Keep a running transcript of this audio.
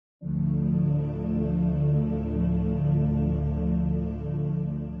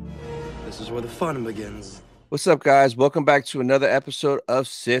is where the fun begins. What's up, guys? Welcome back to another episode of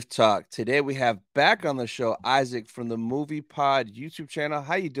Sith Talk. Today we have back on the show Isaac from the Movie Pod YouTube channel.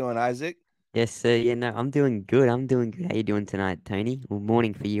 How you doing, Isaac? Yes, sir. Yeah, no, I'm doing good. I'm doing good. How you doing tonight, Tony? Well,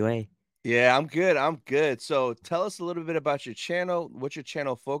 morning for you, eh? Yeah, I'm good. I'm good. So tell us a little bit about your channel, what your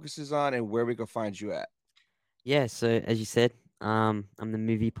channel focuses on, and where we can find you at. Yeah, so as you said, I'm the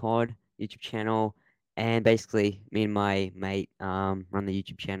Movie Pod YouTube channel, and basically me and my mate run the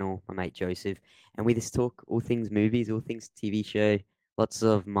YouTube channel, my mate Joseph, and we just talk all things movies, all things TV show, lots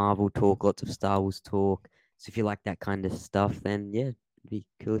of Marvel talk, lots of Star Wars talk. So if you like that kind of stuff, then yeah, it'd be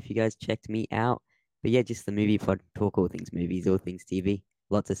cool if you guys checked me out. But yeah, just the Movie Pod, talk all things movies, all things TV,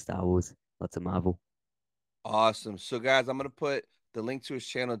 lots of Star Wars, lots of Marvel. Awesome. So, guys, I'm going to put the link to his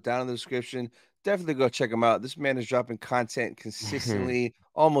channel down in the description. Definitely go check him out. This man is dropping content consistently,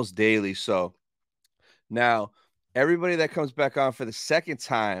 almost daily. So, now, everybody that comes back on for the second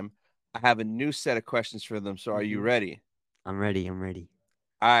time, I have a new set of questions for them. So, are you hmm ready? I'm ready. I'm ready.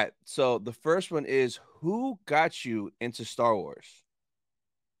 All right. So the first one is who got you into Star Wars?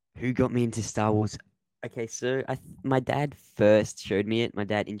 Who got me into Star Wars? Okay, so my dad first showed me it. My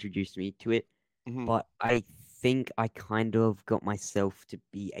dad introduced me to it, Hmm. but I think I kind of got myself to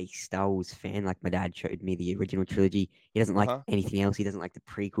be a Star Wars fan. Like my dad showed me the original trilogy. He doesn't like Uh-huh. anything else. He doesn't like the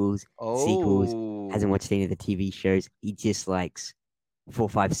prequels, sequels. Hasn't Oh, watched any of the TV shows. He just likes four,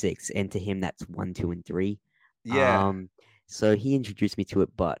 five, six, and to him that's one, two, and three. yeah. Um, so he introduced me to it,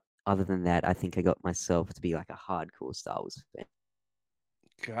 but other than that, I think I got myself to be like a hardcore Star Wars fan.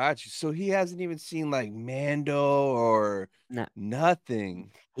 Got you. So he hasn't even seen like Mando or No,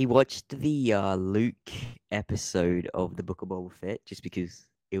 nothing. he watched the Luke episode of the Book of Boba Fett just because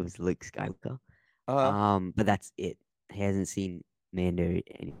it was Luke Skywalker. Uh-huh. But that's it. He hasn't seen Mando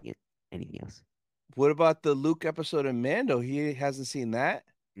anything else. What about the Luke episode of Mando? He hasn't seen that?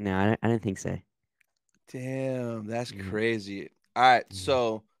 No, I don't think so. Damn, that's Yeah. crazy. All right. Yeah.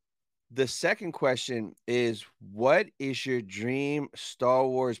 So the second question is what is your dream Star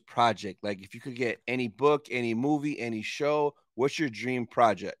Wars project? Like if you could get any book, any movie, any show, what's your dream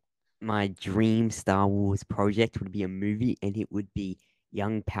project? My dream Star Wars project would be a movie, and it would be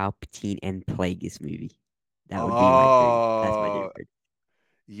young Palpatine and Plagueis movie. That would be my dream. That's my dream Oh, project.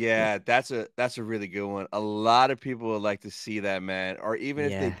 Yeah. yeah, that's a really good one. A lot of people would like to see that, man. Or even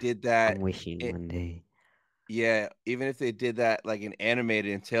if they Yeah. did I'm that, wishing it, one day. yeah, even if they did that like an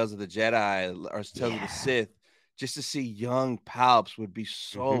animated in Tales of the Jedi or Tales of the Yeah. Sith, just to see young Palps would be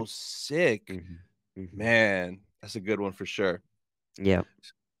hmm so sick. hmm hmm Man, that's a good one for sure. Yeah.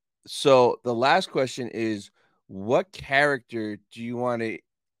 So the last question is, what character do you want to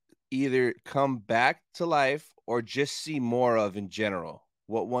either come back to life or just see more of in general?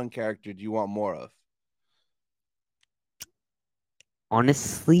 What one character do you want more of?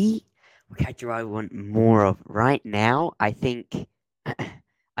 Honestly, what character I want more of right now, I think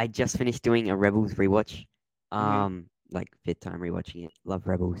I just finished doing a Rebels rewatch. Hmm. Like fifth time rewatching it. Love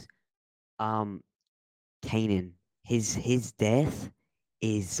Rebels. Um, Kanan, his death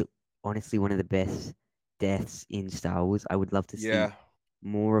is honestly one of the best deaths in Star Wars. I would love to see Yeah,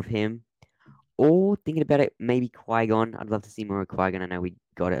 more of him. Or thinking about it, maybe Qui-Gon. I'd love to see more of Qui-Gon. I know we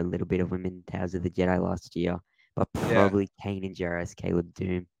got a little bit of him in Tales of the Jedi last year, but yeah. probably Kanan Jarrus, Caleb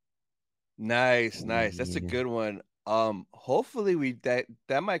Doom. Nice, nice. That's a Yeah. good one. Hopefully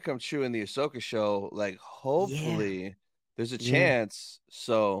that might come true in the Ahsoka show. Like, Yeah. hopefully there's a Yeah. chance.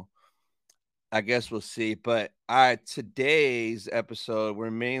 So I guess we'll see. But all right, today's episode,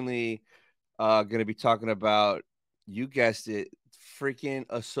 we're mainly gonna be talking about, you guessed it, freaking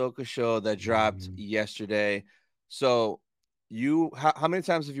Ahsoka show that dropped Mm. yesterday. So how many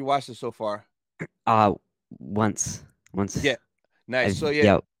times have you watched it so far? Uh once. Yeah, Once nice. So I've yeah,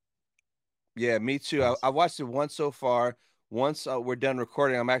 yep. yeah, me too. I Yes. watched it once so far. Once we're done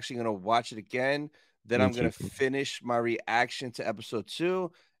recording, I'm actually gonna watch it again. Then Me I'm gonna too. finish my reaction to episode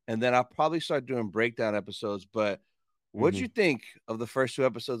two, and then I'll probably start doing breakdown episodes. But what'd hmm you think of the first two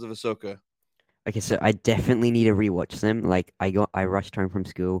episodes of Ahsoka? Okay, so I definitely need to rewatch them. Like I rushed home from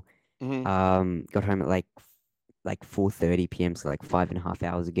school. Hmm. Got home at like 4:30 p.m. So like 5.5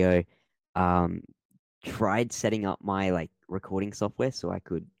 hours ago. Um, tried setting up my like recording software so I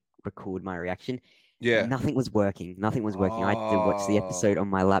could record my reaction. Yeah. Nothing was working. Nothing was working. I had to watch the episode Oh. on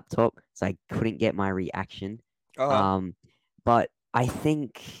my laptop, so I couldn't get my reaction. Uh-huh. Um, but I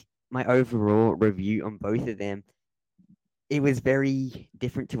think my overall review on both of them, it was very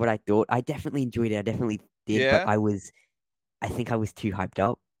different to what I thought. I definitely enjoyed it. I definitely did, but Yeah. I think I was too hyped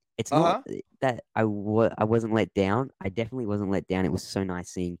up. It's not Uh-huh. that I wasn't let down. I definitely wasn't let down. It was so nice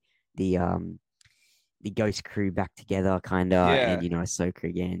seeing the the Ghost crew back together, kinda, and Yeah, Ahsoka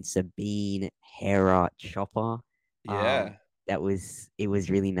again, Sabine, Hera, Chopper. Um, yeah. it was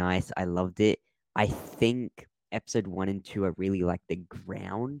really nice. I loved it. I think episode 1 and 2 are really like the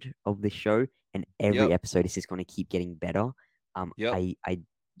ground of the show, and every Yep, episode is just gonna keep getting better. yep.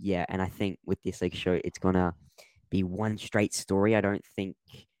 Yeah, and I think with this like show, it's gonna be one straight story. I don't think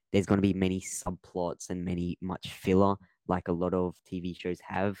there's gonna be many subplots and much filler like a lot of TV shows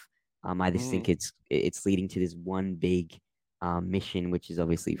have. I just think Mhm. it's leading to this one big mission, which is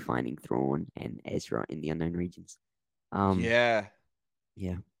obviously finding Thrawn and Ezra in the unknown regions. Um, Yeah.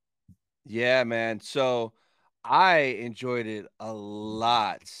 yeah. Yeah, man. So I enjoyed it a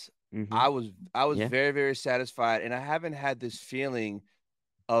lot. Mm-hmm. I was Yeah. very, very satisfied, and I haven't had this feeling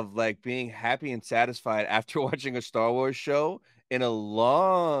of like being happy and satisfied after watching a Star Wars show in a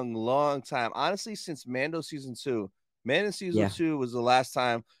long, long time. Honestly, since Mando season two. Mando season Yeah. two was the last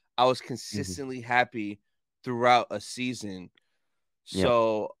time I was Mm-hmm. consistently happy throughout a season. Yep.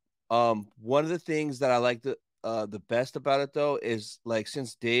 So, one of the things that I like the best about it though is like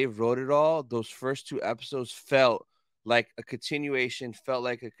since Dave wrote it all, those first two episodes felt like a continuation, felt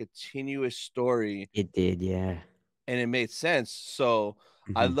like a continuous story, It did. Yeah. and it made sense. So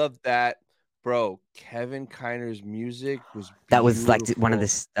I Mm-hmm. love that, bro. Kevin Kiner's music was That was like one of beautiful.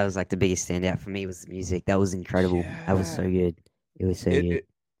 that was like the biggest standout for me was the music. That was incredible. That was so Yeah. good. It was so It good. it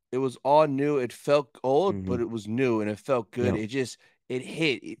it was all new. It felt old, Mm-hmm. but it was new and it felt good. Yep. It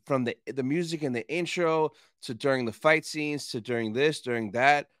hit from the music in the intro to during the fight scenes to during this, during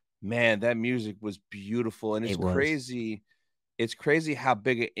that. Man, that music was beautiful. And it's It was. crazy. It's crazy how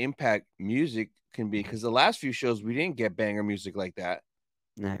big an impact music can be because the last few shows we didn't get banger music like that.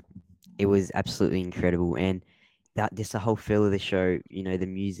 No, it was absolutely incredible. And that just the whole feel of the show, the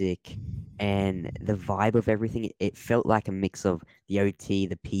music and the vibe of everything, it felt like a mix of the OT,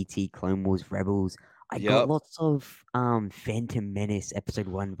 the PT, Clone Wars, Rebels. I got Yep. lots of Phantom Menace episode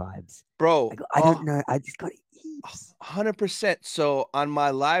 1 vibes. Bro, I don't know, I just got heaps. 100%. So on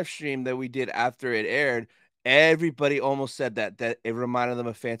my live stream that we did after it aired, everybody almost said that it reminded them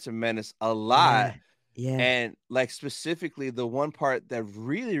of Phantom Menace a lot. Yeah, yeah, And like specifically, the one part that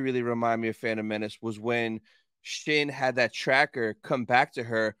really, really reminded me of Phantom Menace was when Shin had that tracker come back to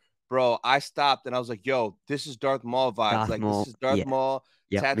her. Bro, I stopped and I was like, "Yo, this is Darth Maul vibes. Darth Like this Maul. is Darth Yeah, Maul,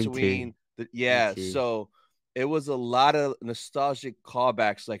 yeah, me too, Tatooine." me Yeah, too. so it was a lot of nostalgic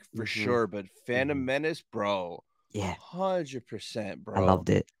callbacks, like for Mm-hmm, sure. But Phantom mm-hmm. Menace, bro, Yeah, 100%, I bro. loved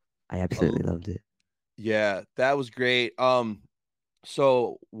it. I A- absolutely loved it. Yeah, that was great.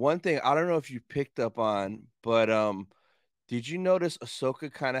 So one thing I don't know if you picked up on, but did you notice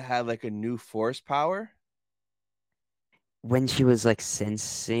Ahsoka kind of had like a new force power? When she was like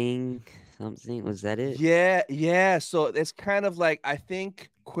sensing something, was that it? Yeah, yeah. So it's kind of like I think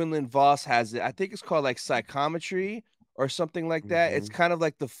Quinlan Voss has it. I think it's called like psychometry or something like that. It's Mm-hmm. kind of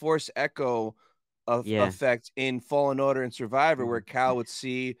like the force echo of Yeah. effect in Fallen Order and Survivor, where Mhm. Cal would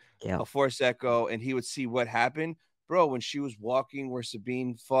see Yeah. a force echo and he would see what happened. Bro, when she was walking where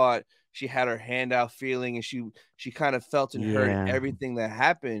Sabine fought, she had her hand out feeling and she kind of felt and heard Yeah. everything that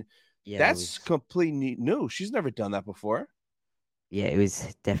happened. Yeah, it That's was completely new. She's never done that before. yeah, it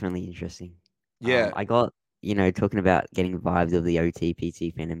was definitely interesting. Yeah. I got, talking about getting vibes of the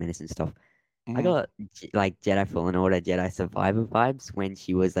OTPT Phantom Menace and stuff. I Mhm. got like Jedi Fallen Order, Jedi Survivor vibes when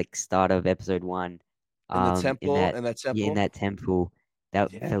she was like start of episode 1, In the in temple, that in that yeah, in temple. that temple.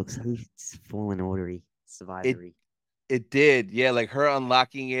 That Yeah. felt so Fallen Ordery, It survivory. it did. Yeah, like her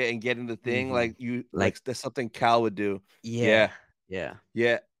unlocking it and getting the thing, Mm-hmm. like you Like, like that's something Cal would do. yeah, Yeah. yeah.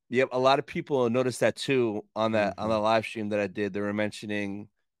 Yeah. Yep. A lot of people noticed that too on Mm-hmm. the live stream that I did. They were mentioning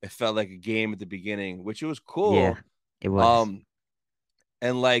it felt like a game at the beginning, which it was Yeah, cool. it was. Um,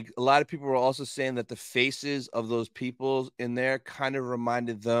 and like a lot of people were also saying that the faces of those people in there kind of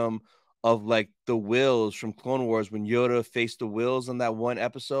reminded them of like the Wills from Clone Wars when Yoda faced the Wills in that one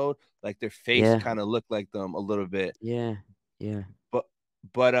episode. Like their face Yeah, kind of looked like them a little bit. yeah, yeah.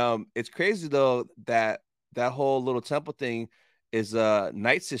 But it's crazy though that that whole little temple thing is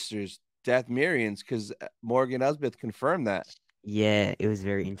Night Sisters, Death Mirians, because Morgan Elsbeth confirmed that. Yeah, it was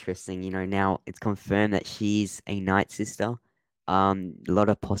very interesting. Now it's confirmed that she's a Night Sister. A lot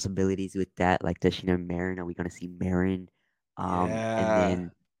of possibilities with that. Like, does she know Marin? Are we gonna see Marin? And Yeah,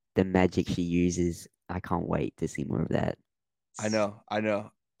 then the magic she uses. I can't wait to see more of that. I know, I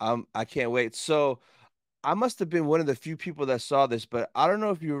know. I can't wait. So I must have been one of the few people that saw this, but I don't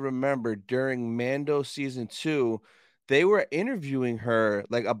know if you remember during Mando season two, they were interviewing her,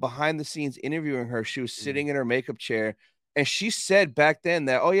 like a behind the scenes interviewing her. She was Mm. sitting in her makeup chair, and she said back then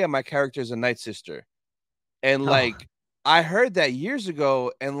that, oh yeah, my character is a Night Sister, and Oh, like I heard that years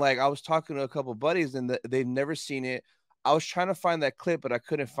ago, and like I was talking to a couple buddies, and they've never seen it. I was trying to find that clip, but I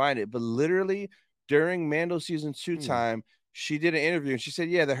couldn't find it. But literally during Mando season 2 Hmm. time, she did an interview and she said,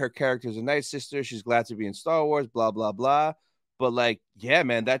 "Yeah, that her character is a Night Sister. She's glad to be in Star Wars. Blah blah blah." But like, yeah,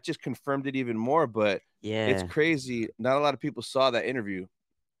 man, that just confirmed it even more. But it's Yeah. crazy. Not a lot of people saw that interview.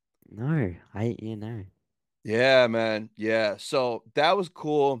 No, I yeah no. Yeah, man. Yeah. So that was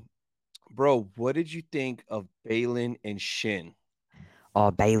cool, bro. What did you think of Balin and Shin?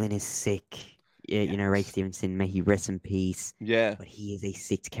 Oh, Balin is sick. Yeah, Ray Yes. Stevenson, may he rest in peace. Yeah. But he is a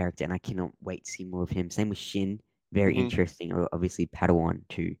sick character, and I cannot wait to see more of him. Same with Shin, very Hmm. interesting. Obviously, Padawan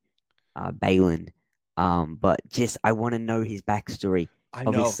to Balin. But just I want to know his backstory. I know.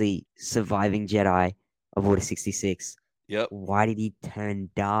 Obviously, surviving Jedi of Order 66. Yep. Why did he turn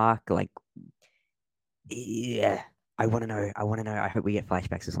dark? Like, yeah, I want to know. I want to know. I hope we get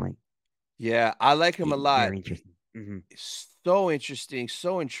flashbacks or something. Yeah, I like him a lot. Very interesting. So interesting,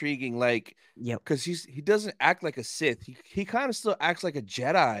 so intriguing. Like, Yep. because he doesn't act like a Sith. He kind of still acts like a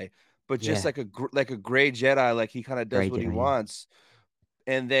Jedi, but just Yeah. like like a gray Jedi. Like he kind of does Great what he Jedi. Yeah. wants.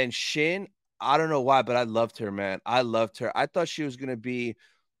 And then Shin, I don't know why, but I loved her, man. I loved her. I thought she was gonna be a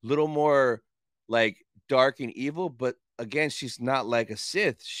little more like dark and evil, but again, she's not like a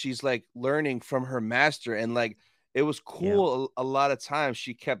Sith. She's like learning from her master, and like it was Yeah. cool. A lot of times,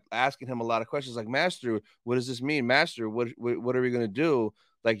 she kept asking him a lot of questions, like, "Master, what does this mean? Master, what are we gonna do?"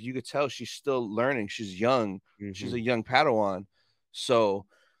 Like you could tell she's still learning. She's young. She's Mm-hmm. a young Padawan. So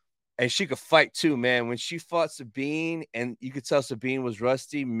and she could fight too, man. When she fought Sabine and you could tell Sabine was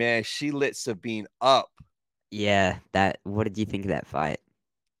rusty, man, she lit Sabine up. Yeah. That. What did you think of that fight?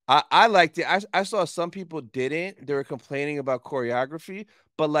 I liked it. I saw some people didn't. They were complaining about choreography,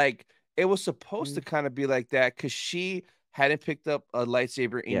 but like it was supposed to Mm. kind of be like that because she hadn't picked up a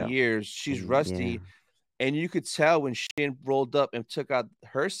lightsaber in Yeah. years. She's And yeah. rusty, and you could tell when Shin rolled up and took out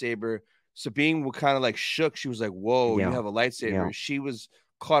her saber, Sabine was kind of like shook. She was like, "Whoa, you Yeah. have a Yeah. lightsaber." She was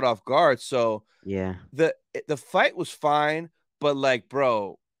caught off guard. So Yeah. the fight was fine, but like,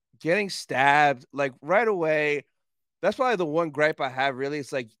 bro, getting stabbed like right away. That's probably the one gripe I have. Really,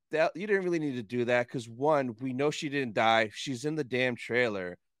 it's like that you didn't really need to do that because one, we know she didn't die. She's in the damn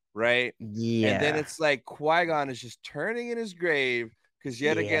trailer, right? And then Yeah. it's like Qui-Gon is just turning in his grave because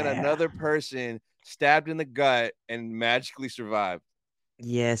yet again Yeah. another person stabbed in the gut and magically survived.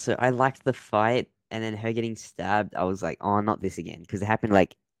 Yeah. So I liked the fight, and then her getting stabbed. I was like, oh, not this again, because it happened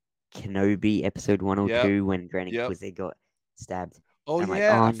like Kenobi episode 1 or 2 Yep. when Granny Yep. Inquisitor got stabbed, Oh and I'm like, yeah,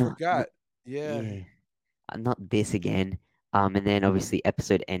 oh, I not, not, forgot. Yeah. yeah, not this again. And then obviously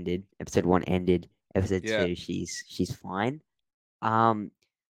episode ended. Episode 1 ended. Episode Yeah. 2, she's fine. Um,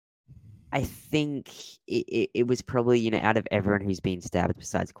 I think it was probably, out of everyone who's been stabbed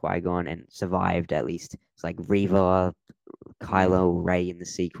besides Qui-Gon and survived at least, it's like Reva, Mm, Kylo, Rey in the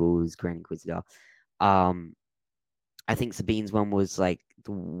sequels, Grand Inquisitor. Um, I think Sabine's one was like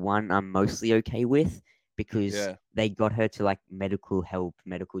the one I'm mostly okay with because yeah. they got her to like medical help,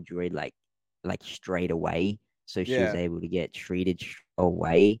 medical droid like straight away. So she was Yeah. able to get treated straight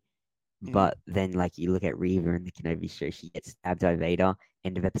away. Mm, But then, like, you look at Reva in the Kenobi show, she gets stabbed by Vader.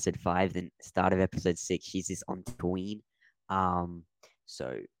 End of episode 5, then start of episode 6, she's this on queen. Um,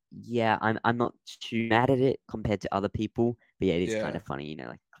 so yeah, I'm not too mad at it compared to other people, but yeah, it is kind yeah. of funny,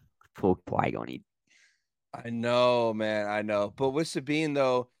 like poor Qui-Gon. I know, man. I know. But with Sabine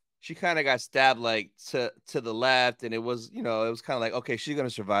though, she kind of got stabbed like to the left, and it was, it was kind of like, okay, she's gonna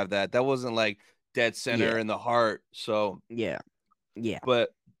survive that. That wasn't like dead Yeah, center in the heart. So, yeah, yeah,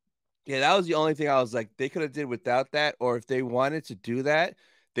 but yeah, that was the only thing I was like, they could have did without that, or if they wanted to do that,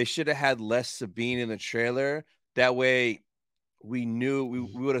 they should have had less Sabine in the trailer. That way, we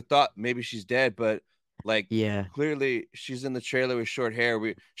would have thought maybe she's dead, but like yeah, clearly she's in the trailer with short hair.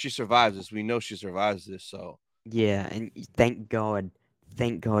 She survives this. We know she survives this. So yeah. And thank God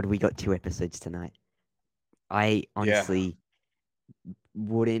we got 2 episodes tonight. I yeah, honestly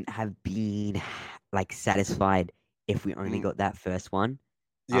wouldn't have been like satisfied if we only mm, got that first one.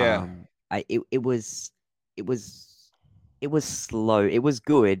 yeah, It was it was slow. It was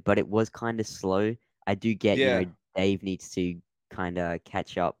good, but it was kind of slow. I do get, yeah, Dave needs to kind of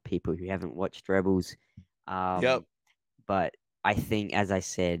catch up people who haven't watched Rebels. yep, Um, but I think, as I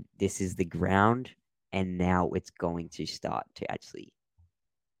said, this is the ground, and now it's going to start to actually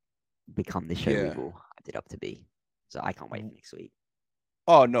become the show yeah. we've all hyped it up to be. So I can't wait for next week.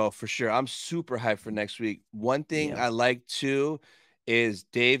 Oh no, for sure. I'm super hyped for next week. One thing Yeah, I like too is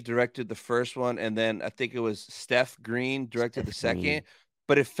Dave directed the first one, and then I think it was Steph Green directed the Steph second, Green.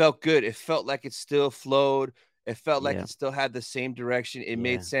 but it felt good. It felt like it still flowed. It felt like Yeah, it still had the same direction. It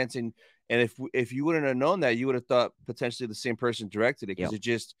made yeah, sense, and And if you wouldn't have known that, you would have thought potentially the same person directed it because Yep. it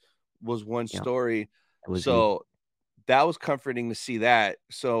just was one Yep. story. It was good. So that was comforting to see that.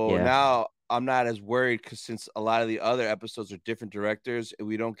 So Yeah. now I'm not as worried because since a lot of the other episodes are different directors and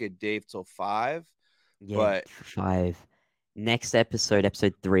we don't get Dave till 5. Yeah. But 5. Next episode,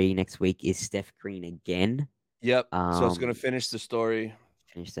 episode 3 next week is Steph Green again. yep. So it's gonna Um, finish the story.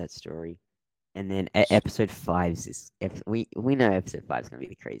 finish that story. And then episode 5 is we know episode 5 is gonna be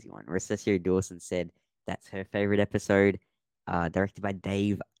the crazy one. Recessia Dawson said that's her favorite episode. Directed by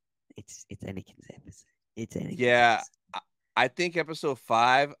Dave. It's Anakin's episode. It's Anakin's Yeah, episode. I think episode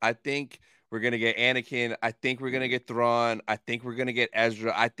 5. I think we're gonna get Anakin. I think we're gonna Mm. get Thrawn. I think we're gonna get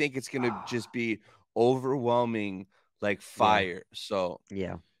Ezra. I think it's gonna just be overwhelming, like Yeah, fire. So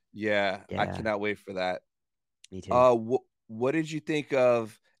yeah, yeah, I yeah. cannot wait for that. Me too. What did you think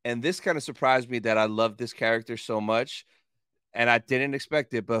of? And this kind of surprised me that I love this character so much, and I didn't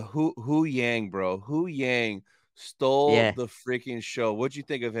expect it. But Hu Yang, bro, Hu Yang stole Yeah, the freaking show. What'd you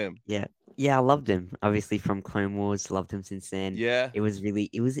think of him? yeah, yeah. I loved him. Obviously from Clone Wars. Loved him since then. Yeah, It was really.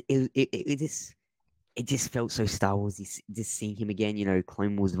 It just felt so Star Wars. Just seeing him again.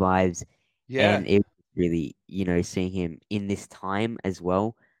 Clone Wars vibes, yeah, and it was really seeing him in this time as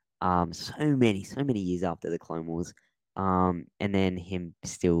well. So many years after the Clone Wars. And then him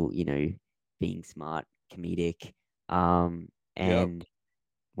still being smart, comedic. yep, And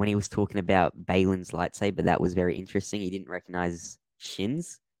when he was talking about Balin's lightsaber, that was very interesting. He didn't recognize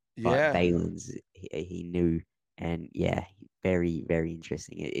Shin's, but yeah. Balin's he knew, and yeah, very very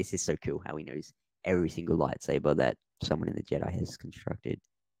interesting. It's just so cool how he knows every single lightsaber that someone in the Jedi has constructed.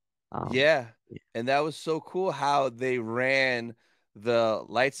 Um, Yeah. yeah, And that was so cool how they ran the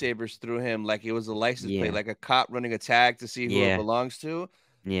lightsabers through him like it was a license plate, yeah, like a cop running a tag to see who it yeah, belongs to.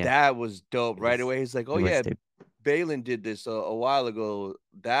 yeah. That was dope. It Right was away, he's like, "Oh it was yeah, dope. Balin did this a while ago."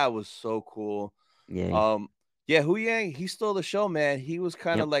 That was so cool. Yeah, Um, yeah, Hu Yang, he stole the show, man. He was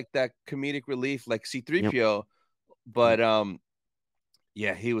kind yep, of like that comedic relief, like yep, C-3PO, yep. but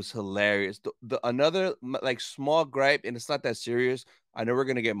yeah, he was hilarious. The another like small gripe, and it's not that serious. I know we're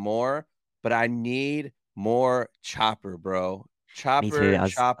gonna get more, but I need more Chopper, bro. Me too. Chopper, I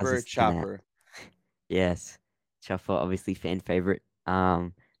was Chopper, just thinking that. Chopper. Yes, Chopper, obviously fan favorite.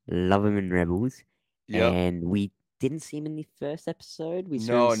 Love him in Rebels, Yep. and we didn't see him in the first episode. We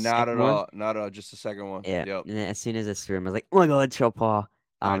saw him in the No, not second at one. all. Not at all. Just the second one. Yeah, Yep. and then as soon as I saw him, I was like, "Oh my god, Chopper!"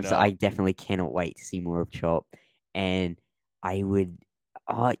 I So I know. definitely cannot wait to see more of Chop, and I would.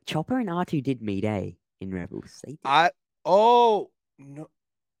 Chopper and R2 did meet in Rebels. They did. I oh no.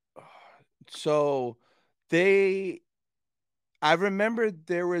 So they I remember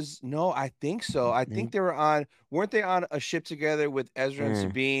there was no, I think so. I think No. they were on, weren't they on a ship together with Ezra and Uh,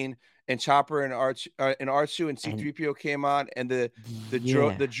 Sabine and Chopper and R2 and and C3PO came on and yeah,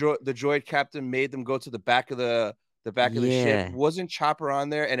 the droid captain made them go to the back of the ship. yeah, Wasn't Chopper on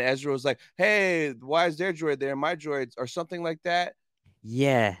there? And Ezra was like, "Hey, why is their droid there? My droids or something like that."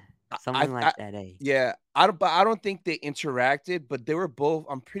 yeah, I, something like I that, eh? yeah, I don't think they interacted, but they were both.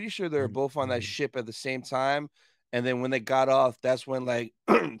 I'm pretty sure they were both on that ship at the same time. And then when they got off, that's when like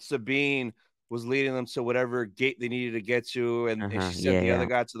Sabine was leading them to whatever gate they needed to get to, and Uh-huh, she sent yeah, the other yeah,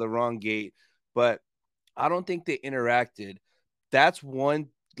 guy to the wrong gate. But I don't think they interacted. That's one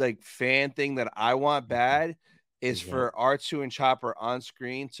like fan thing that I want bad is yep, for R2 and Chopper on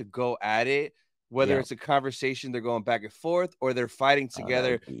screen to go at it, whether yep. it's a conversation they're going back and forth or they're fighting Oh, that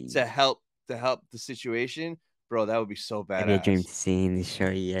together would be to help the situation. Bro, that would be so that'd be a dream badass. to see in this show.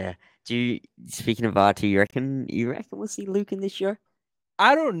 Yeah. Do you Speaking of R2, you reckon we'll see Luke in this show?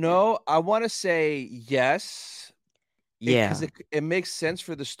 I don't know. I want to say yes, because Yeah. it makes sense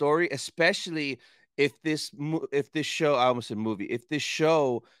for the story, especially if this show, I almost said movie, if this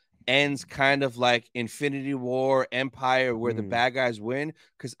show ends kind of like Infinity War, Empire, where the Mm. bad guys win,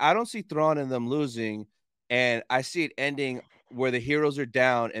 because I don't see Thrawn and them losing, and I see it ending where the heroes are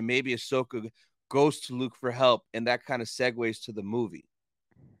down, and maybe Ahsoka goes to Luke for help, and that kind of segues to the movie.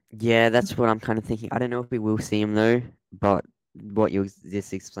 Yeah, that's what I'm kind of thinking. I don't know if we will see him though, but what you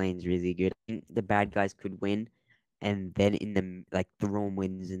just explained is really good. I think the bad guys could win, and then like Thrawn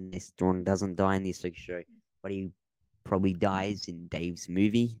wins and this Thrawn doesn't die in this like show, but he probably dies in Dave's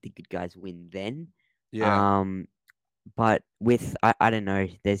movie. The good guys win then. Yeah. Um, but with I don't know.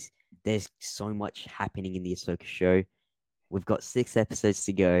 There's so much happening in the Ahsoka show. We've got 6 episodes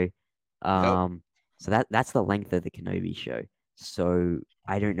to go. Yep. So that's the length of the Kenobi show. So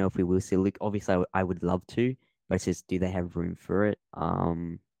I don't know if we will see Luke. Obviously, I would love to, but it's just do they have room for it?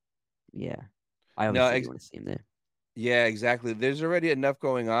 Yeah, I No, obviously do want to see him there. yeah, exactly. There's already enough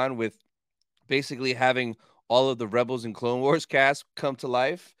going on with basically having all of the Rebels and Clone Wars cast come to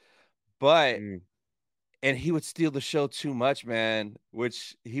life. but Mm, and he would steal the show too much, man.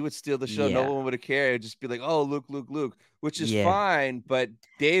 Which he would steal the show. No yeah, one would care. It'd just be like, oh, Luke, Luke, Luke, which is yeah. fine. But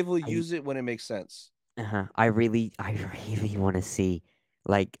Dave will I use it when it makes sense. I really want to see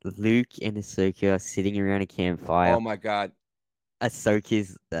like Luke and Ahsoka sitting around a campfire. Oh my god,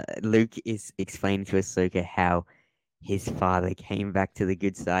 Luke is explaining to Ahsoka how his father came back to the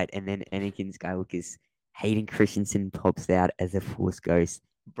good side, and then Anakin Skywalker's Hayden Christensen pops out as a Force ghost,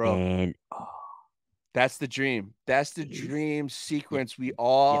 bro. and That's the dream. That's the it is. dream Yep, sequence we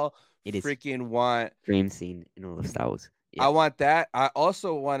yep. all It is freaking want. dream scene in all of Star Wars. I Yep. want that. I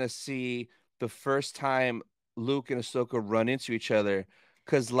also want to see the first time Luke and Ahsoka run into each other.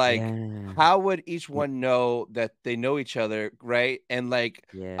 Cause like, Yeah. how would each Yep. one know that they know each other, right? And like,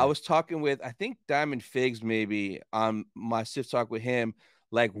 I Yeah. was talking with I think Diamond Figs maybe on my Sith talk with him.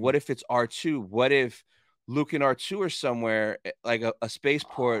 Like, Mm. what if it's R2? What if Luke and R2 are somewhere like a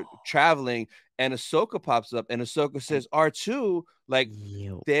spaceport traveling, and Ahsoka pops up, and Ahsoka And says R2? Like,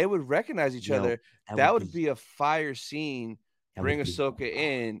 yo, they would recognize each yo, other. that That would would be be a fire scene. that Bring would be. Ahsoka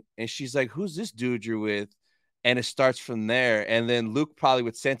in, and she's like, "Who's this dude you're with?" And it starts from there. And then Luke probably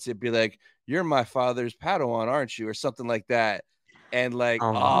would sense it, be like, "You're my father's Padawan, aren't you?" or something like that. And like,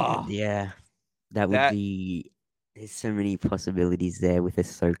 Oh ah, yeah, that would that, be. There's so many possibilities there with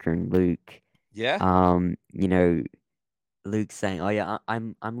Ahsoka and Luke. yeah, You know, Luke saying, "Oh yeah,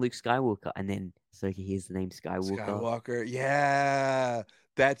 I'm Luke Skywalker," and then Ahsoka hears the name Skywalker. Skywalker, yeah,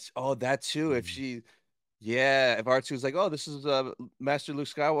 that's that too. If Mm. she, yeah, if R2's like, "Oh, this is Master Luke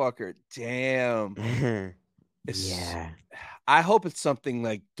Skywalker," damn, it's. Yeah. I hope it's something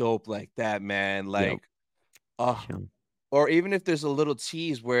like dope like that, man. Yep. Like, For oh, sure. or even if there's a little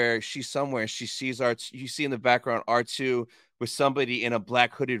tease where she's somewhere, she sees you see in the background R2 with somebody in a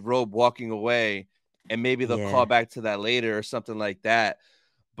black hooded robe walking away, and maybe they'll call Yeah. back to that later or something like that.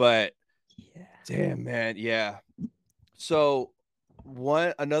 But Yeah. damn, man, yeah. So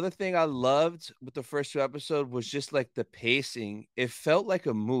one another thing I loved with the first two episodes was just like the pacing. It felt like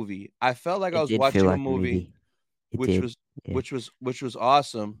a movie. I felt like I It was did feel watching a like a movie, movie. It which did. was Yeah.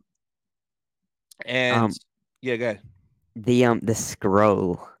 awesome. And Um, yeah, good. the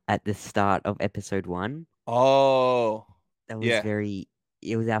scroll at the start of episode one, Oh, that was yeah, very.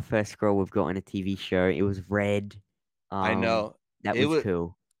 It was our first scroll we've got on a TV show. It was red. I Um, know. that It was was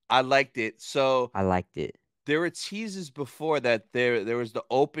cool. I liked it. So I liked it. there were teases before that there was the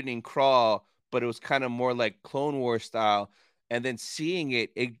opening crawl, but it was kind of more like Clone War style. And then seeing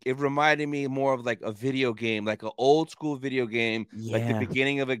it reminded me more of like a video game, like an old school video game, like the Yeah.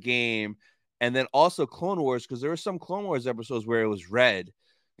 beginning of a game. And then also Clone Wars, because there were some Clone Wars episodes where it was red.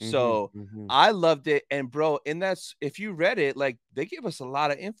 Mhm. So Mhm. I loved it. And bro, and that's if you read it, like they give us a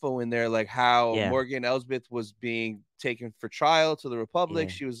lot of info in there, like how Yeah. Morgan Elsbeth was being taken for trial to the Republic.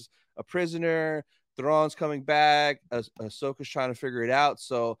 Yeah. She was a prisoner. Thrawn's coming back. Ahsoka's trying to figure it out.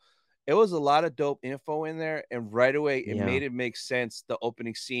 So it was a lot of dope info in there, and right away it Yeah. made it make sense. The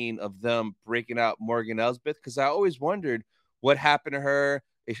opening scene of them breaking out Morgan Elsbeth, because I always wondered what happened to her.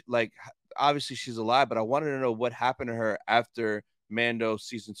 Like obviously she's alive, but I wanted to know what happened to her after Mando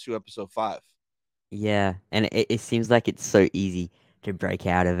season 2, episode 5. Yeah. And it seems like it's so easy to break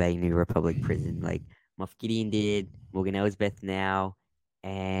out of a New Republic prison. Like Moff Gideon did, Morgan Elsbeth now,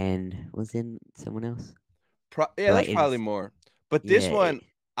 and was in someone else? Yeah, But there's like probably it's more. But this yeah. one,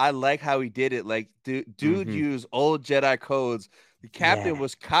 I like how he did it. Like, dude Mhm. used old Jedi codes. The captain Yeah.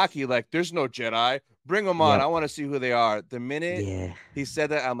 was cocky, like, there's no Jedi. Bring them on. I Yep. want to see who they are. The minute Yeah. he said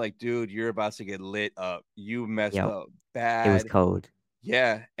that, I'm like, dude, you're about to get lit up. You messed Yep. up It was bad. cold.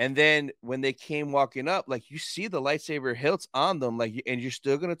 Yeah. And then when they came walking up, like, you see the lightsaber hilts on them, like, and you're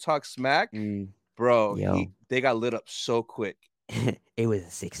still gonna talk smack, Mm. bro. Yo. They got lit up so quick. It was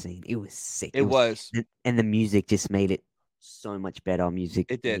a sick scene. It was sick. It was. And the music just made it so much better. Music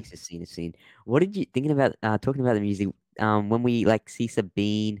It did. makes a scene a scene. What did you thinking about talking about the music? When we like see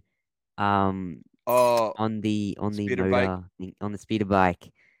Sabine um Oh, on the speeder bike. on the speeder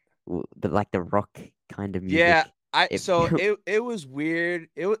bike, like the rock kind of Yeah, music. I It so it was weird.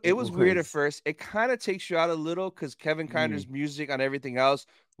 It it was weird at was first. It kind of takes you out a little because Kevin mm, Kinder's music on everything else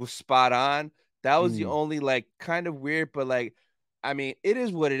was spot on. That was the mm, only like kind of weird, but like I mean, it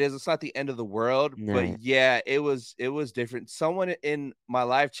is what it is. It's not the end of the world, but no, yeah, it was different. Someone in my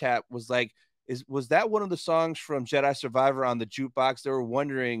live chat was like, was that one of the songs from Jedi Survivor on the jukebox? They were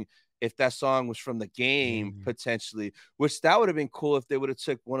wondering if that song was from the yeah, game potentially, which that would have been cool if they would have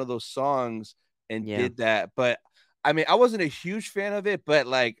took one of those songs and yeah. did that. But I mean, I wasn't a huge fan of it, but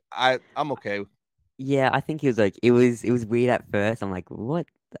like I'm okay. Yeah, I think it was like it was weird at first. I'm like, what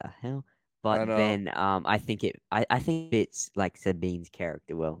the hell? But I know. then I think it's like Sabine's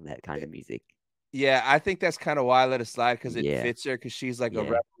character well, that kind of music. Yeah, I think that's kind of why I let it slide because it Yeah, fits her because she's like a yeah,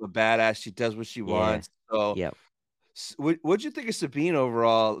 rebel, a badass. She does what she yeah, wants. So, yeah. what'd you think of Sabine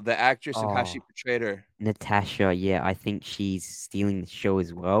overall, the actress and how she Oh, portrayed her? Natasha, yeah, I think she's stealing the show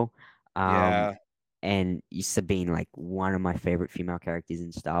as well. Um, Yeah. and Sabine, like one of my favorite female characters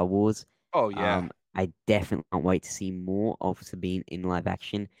in Star Wars. Oh yeah. I definitely can't wait to see more of Sabine in live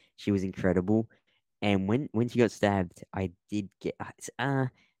action. She was incredible. And when she got stabbed, I did get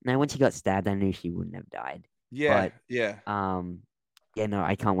no, when she got stabbed, I knew she wouldn't have died. Yeah. But Yeah. um, yeah, no,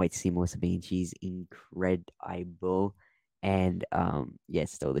 I can't wait to see more Sabine. She's incredible, and yeah,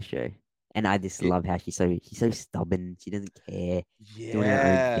 stole the show. And I just Ye- love how she's so stubborn. She doesn't care, doing her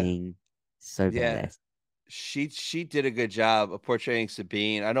own Yeah. thing. So Yeah. badass. She did a good job of portraying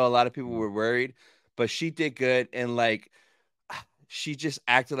Sabine. I know a lot of people Mm. were worried, but she did good and like she just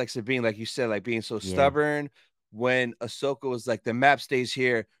acted like Sabine, like you said, like being so Yeah, stubborn. When Ahsoka was like, the map stays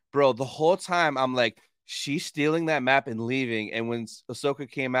here, bro. The whole time I'm like, she's stealing that map and leaving. And when Ahsoka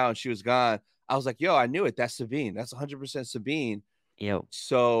came out and she was gone, I was like, yo, I knew it. That's Sabine. That's 100% Sabine. yo,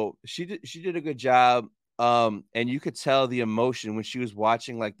 So she did a good job. And you could tell the emotion when she was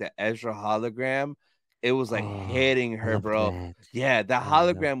watching like the Ezra hologram. It was like oh, hitting I her, love bro. that. Yeah, the I love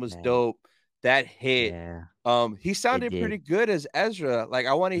hologram was that. dope. That hit. Yeah, He it sounded did. pretty good as Ezra. Like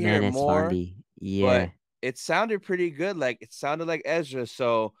I want to hear Man, it it's more, funny. but Yeah, it sounded pretty good. Like it sounded like Ezra.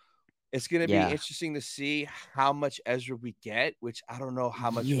 So it's gonna be yeah. interesting to see how much Ezra we get, which I don't know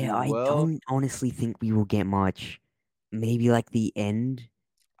how much we Yeah, I will. don't honestly think we will get much. Maybe like the end.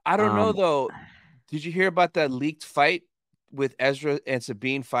 I don't know Um, though. Did you hear about that leaked fight with Ezra and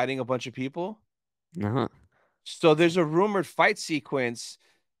Sabine fighting a bunch of people? no. So there's a rumored fight sequence,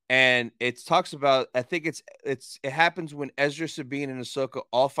 and it talks about. I think it happens when Ezra, Sabine, and Ahsoka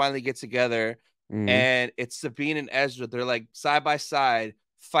all finally get together, Mm. and it's Sabine and Ezra. They're like side by side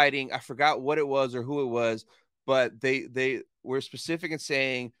fighting. I forgot what it was or who it was, but they were specific in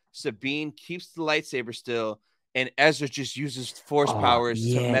saying Sabine keeps the lightsaber still, and Ezra just uses force Oh, powers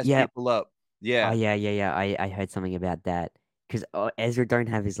to yeah, mess yeah. people up. Oh, Yeah, yeah, yeah, yeah. I heard something about that. Because Ezra don't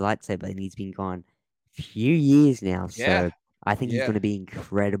have his lightsaber and he's been gone few years now. yeah, So I think he's yeah, going to be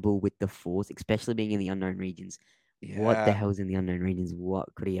incredible with the Force, especially being in the unknown regions. What the yeah, hell's in the unknown regions?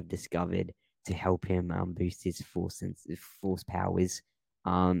 What could he have discovered to help him boost his force powers?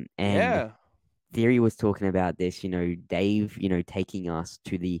 And yeah. Theory was talking about this, Dave, taking us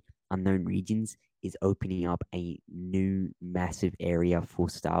to the unknown regions is opening up a new massive area for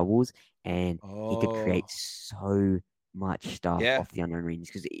Star Wars, and he could create Oh, so much stuff yeah, off the unknown regions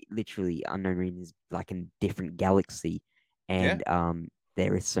because literally unknown regions like a different galaxy, yeah. and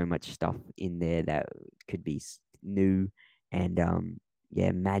there is so much stuff in there that could be new and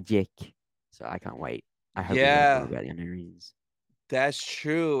yeah, magic. So I can't wait. I hope we learn more Yeah, about the unknown regions. that's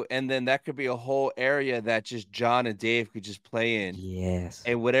true. And then that could be a whole area that just John and Dave could just play in. Yes.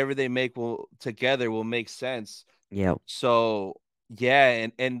 And whatever they make will together will make sense. Yep. So yeah,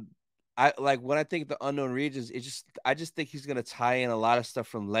 and I like when I think the unknown regions, I just think he's gonna tie in a lot of stuff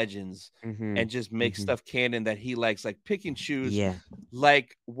from Legends Mhm. and just make Mhm. stuff canon that he likes, like pick and choose. Yeah.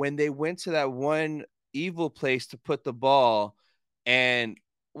 Like when they went to that one evil place to put the ball, and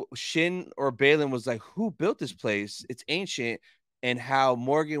Shin or Balin was like, "Who built this place? It's ancient." And how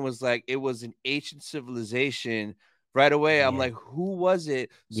Morgan was like, "It was an ancient civilization." Right away, I'm Yeah. like, "Who was it?"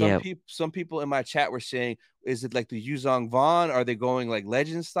 Yeah. Some people in my chat were saying, "Is it like the Yuzong Vaughn? Are they going like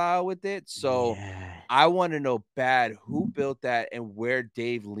legend style with it?" So Yeah. I want to know bad who built that and where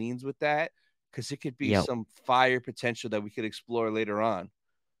Dave leans with that, because it could be Yep. some fire potential that we could explore later on.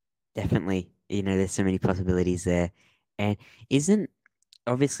 Definitely. There's so many possibilities there. And isn't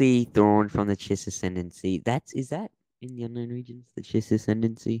obviously Thrawn from the Chiss Ascendancy? Is that in the unknown regions? The Chiss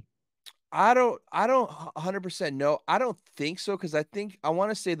Ascendancy? I don't 100% know. I don't think so because I think I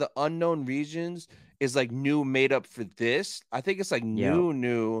want to say the unknown regions is like new made up for this. I think it's like Yep.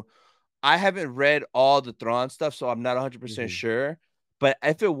 new. I haven't read all the Thrawn stuff, so I'm not 100% Hmm. sure. But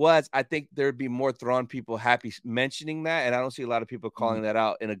if it was, I think there'd be more Thrawn people happy mentioning that, and I don't see a lot of people calling that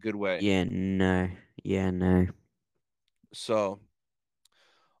out in a good way. Yeah, no. Yeah, no. So,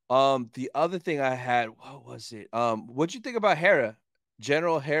 the other thing I had, what was it? What'd you think about Hera,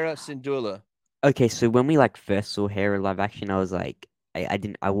 General Hera Syndulla? Okay, so when we like first saw her in live action, I was like, I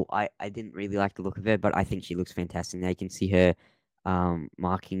didn't really like the look of her, but I think she looks fantastic. Now you can see her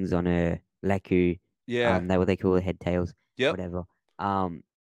markings on her leku, Yeah. that what they call the head tails, Yep. whatever. Um,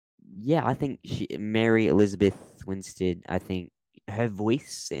 yeah, I think Mary Elizabeth Winstead. I think her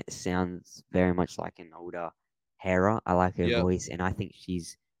voice sounds very much like an older Hera. I like her Yep. voice, and I think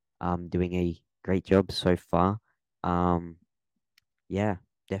she's doing a great job so far. Um, yeah,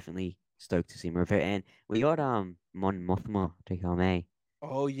 definitely stoked to see more of her. And we got Mon Mothma to come, eh?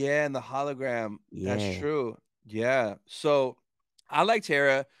 Oh yeah, and the hologram. That's Yeah. true. Yeah. So I like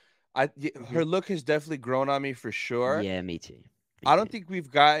Tara. Hmm. Her look has definitely grown on me for sure. Yeah, me too. Me I too. don't think we've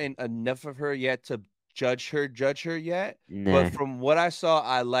gotten enough of her yet to judge her yet. But No. from what I saw,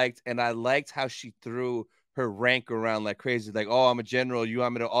 I liked, and I liked how she threw her rank around like crazy. Like, oh, I'm a general. You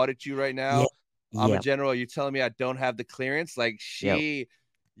want me to audit you right Yeah. now? I'm a Yep. general. You're telling me I don't have the clearance? Like Yep.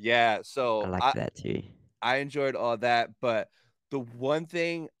 yeah. I So like that too. I enjoyed all that, but the one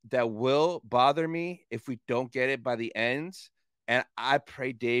thing that will bother me if we don't get it by the end, and I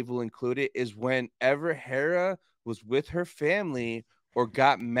pray Dave will include it, is whenever Hera was with her family or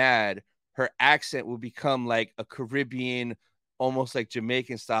got mad, her accent will become like a Caribbean, almost like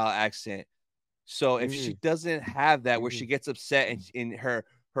Jamaican style accent. So if she Mm. doesn't have that, where she Mm. gets upset and in her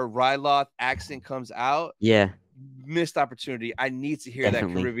Ryloth accent comes out, Yeah, missed opportunity. I need to hear that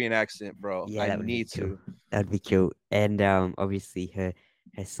definitely. Caribbean accent, bro. Yeah, I that would be need cool. to. That'd be cool. And obviously her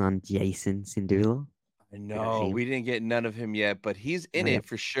son Jason Sindula. I We got know him. we didn't get none of him yet, but he's in Oh, yep. it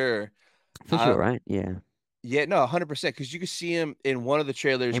for sure. For sure, Um, right? Yeah. yeah, no, 100%. Because you can see him in one of the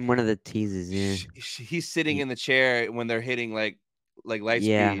trailers. In one of the teasers, yeah. He's sitting He, in the chair when they're hitting like light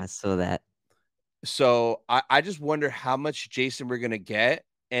yeah, I speed. saw that. So I just wonder how much Jason we're gonna get,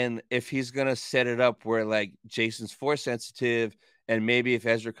 and if he's gonna set it up where like Jason's force sensitive, and maybe if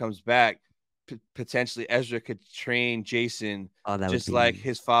Ezra comes back, potentially Ezra could train Jason Oh, that would just like be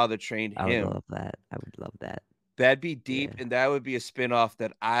his father trained I would him. love that. I would love that. That'd be Yeah. deep, and that would be a spinoff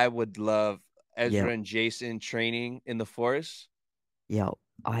that I would love. Yeah. Ezra and Jason training in the Force. Yeah.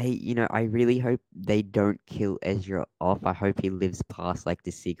 I really hope they don't kill Ezra off. I hope he lives past like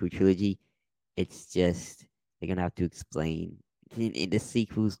the sequel trilogy. It's just they're gonna have to explain. In the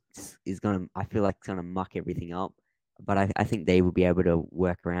sequels is gonna. I feel like it's gonna muck everything up. But I think they will be able to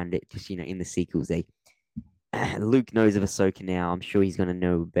work around it. Just in the sequels, they Luke knows of Ahsoka now. I'm sure he's gonna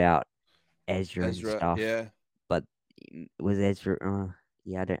know about Ezra and Ezra, stuff. yeah, But was Ezra?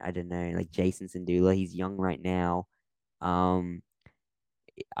 Yeah, I don't know. Like Jason Sindula, he's young right now. Um,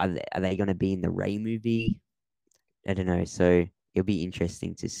 are they gonna be in the Ray movie? I don't know. So it'll be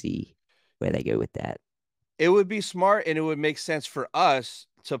interesting to see where they go with that. it would be smart and it would make sense for us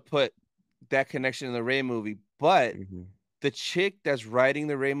to put that connection in the Ray movie. But Hmm. the chick that's writing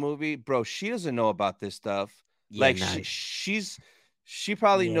the Ray movie, bro, she doesn't know about this stuff. Yeah, Like no, she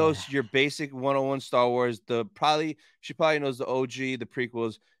probably yeah. knows your basic 101 Star Wars, she probably knows the OG, the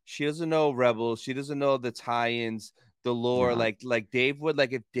prequels. She doesn't know Rebels, she doesn't know the tie-ins, the lore No. like Dave would.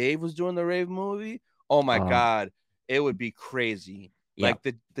 Like if Dave was doing the Ray movie, oh my Oh, god, it would be crazy. yeah. Like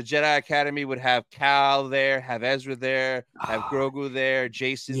the Jedi Academy would have Cal there, have Ezra there, have Oh, Grogu there,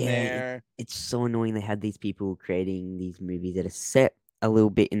 Jason yeah. there. It's so annoying they had these people creating these movies that are set a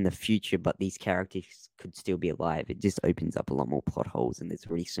little bit in the future, but these characters could still be alive. It just opens up a lot more plot holes, and there's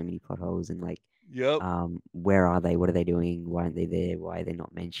already so many plot holes. And like, Yep. where are they? What are they doing? Why aren't they there? Why are they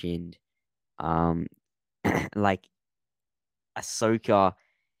not mentioned? Um, like Ahsoka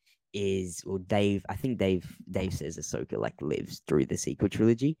is, well, Dave. I think Dave says Ahsoka like lives through the sequel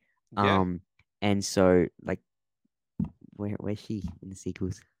trilogy. Yeah. Um, and so like, where's she in the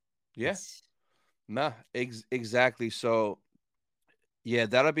sequels? Yeah. It's Nah, exactly. So yeah,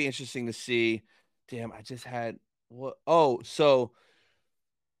 that'll be interesting to see. Damn, I just had what? Oh, so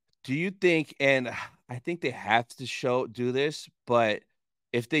do you think? And I think they have to do this, but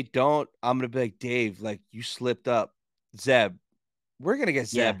if they don't, I'm gonna be like Dave, like you slipped up. Zeb, we're gonna get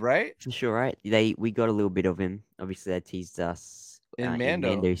Yeah, Zeb right for sure, right? We got a little bit of him. Obviously, they teased us in in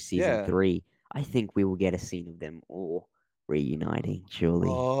Mando. Mando season Yeah. 3. I think we will get a scene of them all reuniting. Surely,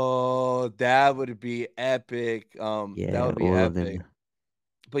 Oh, that would be epic. That yeah, would be all of epic. them.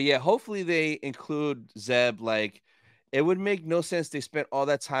 But yeah, hopefully they include Zeb. Like, it would make no sense they spent all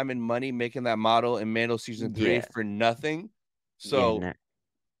that time and money making that model in Mando season three Yeah, for nothing. yeah. So No,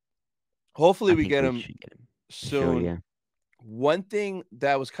 hopefully I we think get we him should get him for sure. soon. Yeah, One thing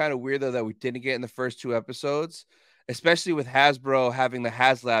that was kind of weird though that we didn't get in the first two episodes, especially with Hasbro having the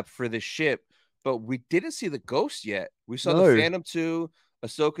HasLab for the ship, but we didn't see the Ghost yet. We saw the no, Phantom 2,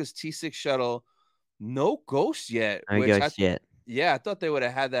 Ahsoka's T6 shuttle, no Ghost yet, no ghost yet. yeah, I thought they would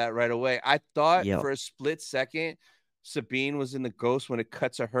have had that right away. I thought Yep. for a split second Sabine was in the Ghost when it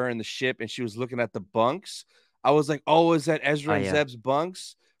cut to her in the ship and she was looking at the bunks. I was like, oh, is that Oh Ezra and yeah, Zeb's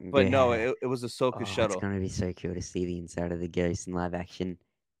bunks? But no, yeah. it was Ahsoka's Oh, it's shuttle. gonna be so cool to see the inside of the ghost in live action.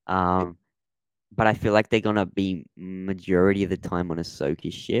 Um, but I feel like they're gonna be majority of the time on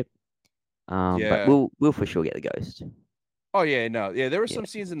Ahsoka's ship. But Yeah. we'll for sure get the ghost. Oh yeah, no, yeah. There were Yeah, some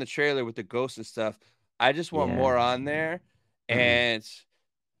scenes in the trailer with the ghosts and stuff. I just want yeah. more on there. Mm-mm. And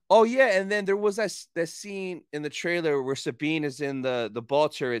oh yeah, and then there was that scene in the trailer where Sabine is in the ball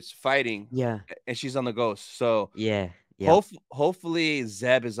turrets fighting, Yeah, and she's on the ghost. So yeah, yep, hopefully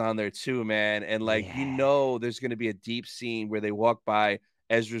Zeb is on there too, man. And like yeah, there's gonna be a deep scene where they walk by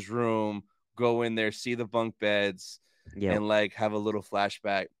Ezra's room, go in there, see the bunk beds, yep. and like have a little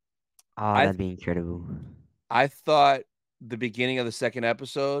flashback. Oh, I that'd be incredible. I thought the beginning of the second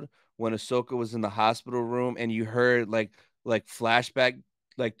episode when Ahsoka was in the hospital room and you heard like flashback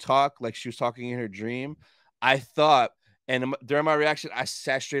like talk like she was talking in her dream. I thought and during my reaction, I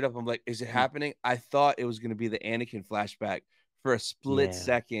sat straight up. I'm like, "Is it Mm, happening?" I thought it was gonna be the Anakin flashback for a split yeah,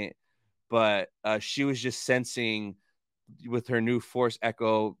 second, but she was just sensing with her new Force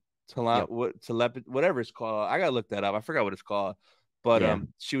Echo yep, whatever it's called. I gotta look that up. I forgot what it's called, but yeah.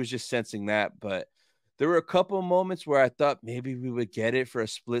 she was just sensing that. But there were a couple of moments where I thought maybe we would get it for a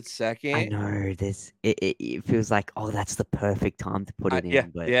split I second. know this. It feels like, oh, that's the perfect time to put I it Yeah,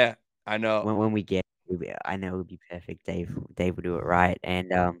 in. But yeah, I know. when we get, I know it'll be perfect. Dave will do it right.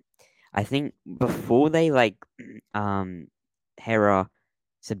 And I think before they like, um, Hera,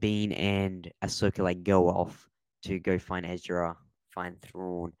 Sabine, and Ahsoka like go off to go find Ezra, find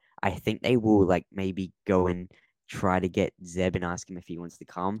Thrawn. I think they will like maybe go and try to get Zeb and ask him if he wants to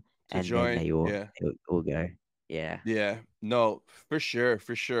come, To and then join, yeah. they all go. Yeah. Yeah, no, for sure,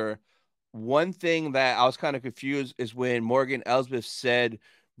 for sure. One thing that I was kind of confused is when Morgan Elsbeth said,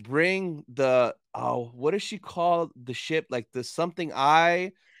 "Bring the what does she call the ship? Like the something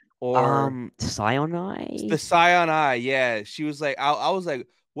eye, or the Psionize? Scion Eye." Yeah, she was like, I was like,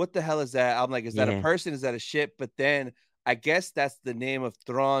 "What the hell is that?" I'm like, "Is that a Yeah. person? Is that a ship?" But then I guess that's the name of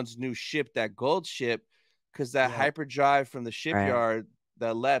Thrawn's new ship, that gold ship, because that Yep. hyperdrive from the Right. shipyard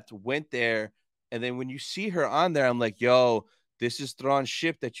that left went there. And then when you see her on there, I'm like, "Yo, this is Thrawn's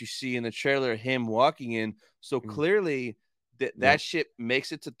ship that you see in the trailer, him walking in." So Mm, clearly, that yep. ship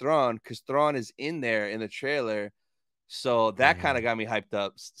makes it to Thrawn because Thrawn is in there in the trailer. So that kind Yeah. of got me hyped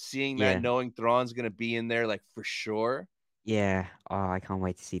up. Seeing that, Yeah. knowing Thrawn's gonna be in there, like for sure. Yeah. Oh, I can't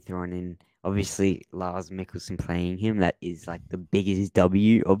wait to see Thrawn in. Obviously, Lars Mikkelsen playing him. That is like the biggest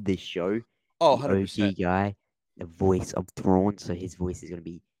W of this show. Oh, The 100%. OG guy, the voice of Thrawn. So his voice is going to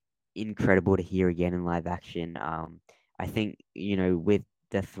be incredible to hear again in live action. I think, with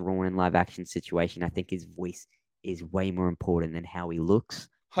the Thrawn in live action situation, I think his voice is way more important than how he looks.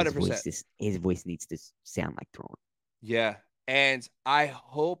 His voice 100%. his voice needs to sound like Thrawn. Yeah. And I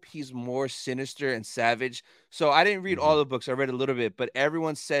hope he's more sinister and savage. So I didn't read all Hmm. the books. I read a little bit, but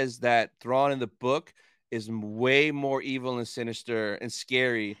everyone says that Thrawn in the book is way more evil and sinister and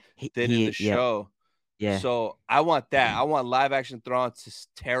scary than in the Yep, show. yeah. So I want that. I want live action Thrawn to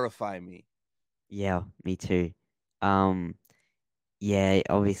terrify me. Yeah, me too. Um, yeah,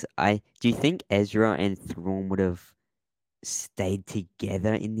 obviously, I do you think Ezra and Thrawn would have stayed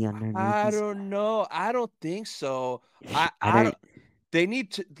together in the unknown I regions? don't know. I don't think so. I I don't. don't. They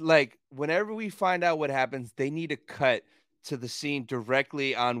need to like whenever we find out what happens, they need to cut to the scene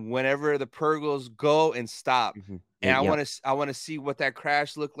directly on whenever the Purgles go and stop. Mhm. And Yep, I want to see what that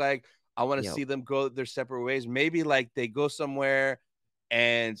crash looked like. I want to yep, see them go their separate ways. Maybe like they go somewhere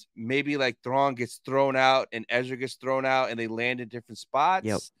and maybe like Thrawn gets thrown out and Ezra gets thrown out and they land in different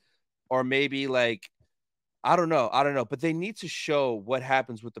yep. spots. Or maybe like I don't know. I don't know. But they need to show what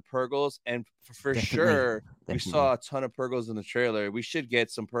happens with the Purgles. And for Definitely, sure, we saw definitely. a ton of Purgles in the trailer. We should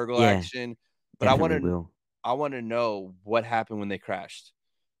get some Purgle Yeah, action. But definitely will. I want to know what happened when they crashed.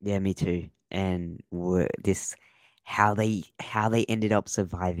 Yeah, me too. And this, how they ended up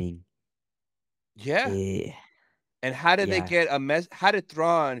surviving. Yeah. Yeah, And how did they yeah, get a mess? How did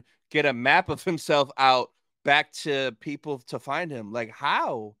Thrawn get a map of himself out back to people to find him? Like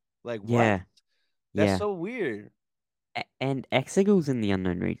how? Like what? yeah, That's yeah. so weird. And Exegal's in the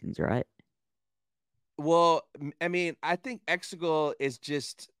unknown regions, right? Well, I mean, I think Exegol is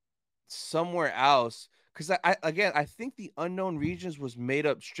just somewhere else because again I think the unknown regions was made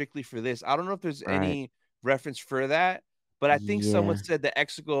up strictly for this. I don't know if there's Right. any reference for that, but I think someone Yeah. said the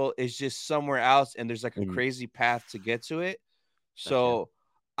Exegol is just somewhere else and there's like a In crazy path to get to it. Gotcha. So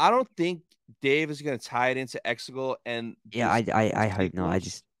I don't think Dave is gonna tie it into Exegol and Yeah, this I the hope not.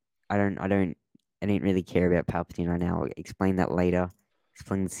 sequels. I don't really care about Palpatine right now. I'll explain that later.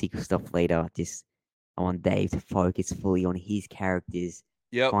 Explain the secret stuff later. Just I want Dave to focus fully on his characters,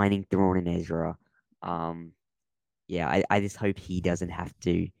 Yep, finding Thrawn and Ezra. Um, yeah, I just hope he doesn't have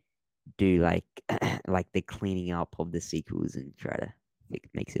to do like like the cleaning up of the sequels and try to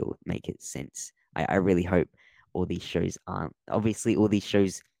make it sense. I really hope all these shows aren't obviously all these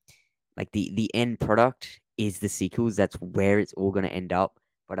shows like the end product is the sequels. That's where it's all going to end up.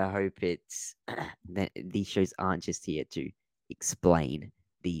 But I hope it's that these shows aren't just here to explain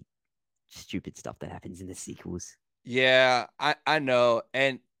the stupid stuff that happens in the sequels. Yeah, I know.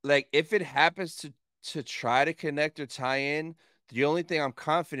 And like if it happens to try to connect or tie in, the only thing I'm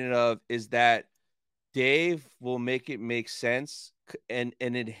confident of is that Dave will make it make sense and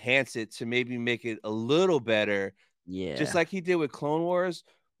enhance it to maybe make it a little better, just Yeah, like he did with Clone Wars.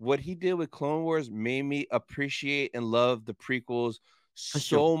 What he did with Clone Wars made me appreciate and love the prequels for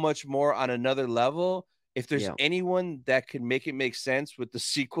sure. so much more on another level. If there's Yeah, anyone that can make it make sense with the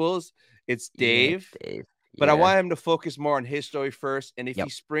sequels, it's yeah, Dave. Dave. But I Yeah, want him to focus more on his story first. And if he yep,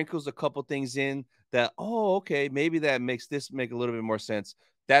 sprinkles a couple things in that, oh, okay, maybe that makes this make a little bit more sense,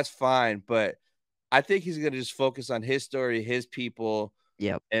 that's fine. But I think he's gonna just focus on his story, his people,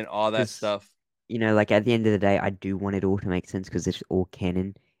 yep. and all that Because stuff. like at the end of the day, I do want it all to make sense because it's all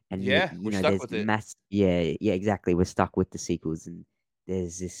canon, and Yeah, we're stuck there's with it. mass. Yeah, yeah, exactly. We're stuck with the sequels, and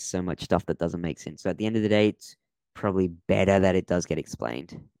there's just so much stuff that doesn't make sense. So at the end of the day, it's probably better that it does get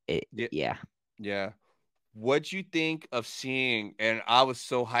explained. Yeah, Yeah. yeah. What'd you think of seeing? And I was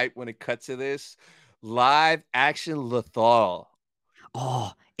so hyped when it cut to this live action Lethal.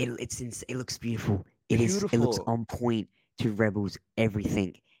 Oh, it looks beautiful. It looks Beautiful. on point to Rebels.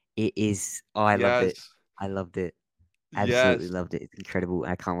 Everything. It is. Oh, I loved it. Yes. I loved it. Absolutely Yes. loved it. It's incredible.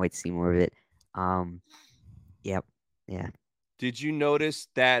 I can't wait to see more of it. Um. Yep. Yeah. Did you notice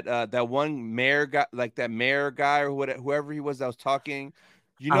that that one mayor guy, like that mayor guy or whatever, whoever he was that was talking?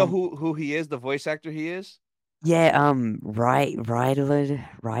 You know Um. who he is, the voice actor he is? Yeah.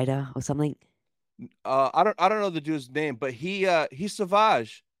 Ryder or something. I don't know the dude's name, but he's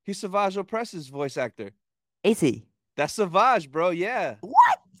Savage. He's Savage Opress's voice actor. Is he? That's Savage, bro. Yeah.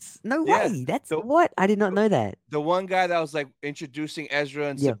 What? No Yeah. way. That's The what I did not know that. the one guy that was like introducing Ezra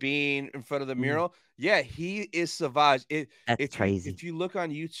and Yeah. Sabine in front of the Mm, mural, yeah, he is Savage. It that's if you crazy. if you look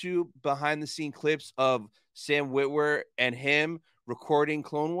on YouTube behind the scene clips of Sam Witwer and him recording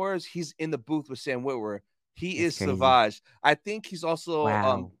Clone Wars, he's in the booth with Sam Witwer. He That's is crazy. Savage. I think he's also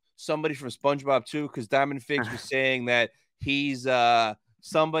Wow. somebody from SpongeBob too, because Diamond Figs was saying that he's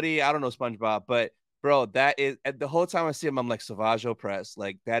somebody, I don't know SpongeBob, but bro, that is the whole time I see him, I'm like Savage Opress.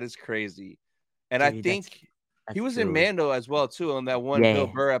 Like that is crazy. And I Dude, think he that's was in cool. Mando as well too on that one Bill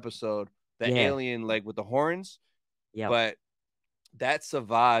Yeah. Burr episode, the Yeah. alien like with the horns. Yep. But that's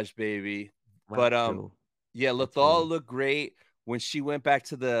Savage, baby. Wow, But that's cool. yeah, That's Lethal crazy. looked great when she went back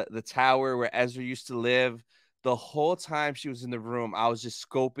to the tower where Ezra used to live. The whole time she was in the room, I was just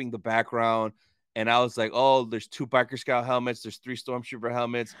scoping the background, and I was like, "Oh, there's two biker scout helmets. There's three stormtrooper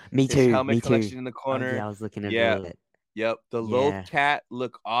helmets. Me There's too. helmet Me too. collection in the Oh corner." yeah, I was looking at all Yeah, that. yep. The Loth Yeah. cat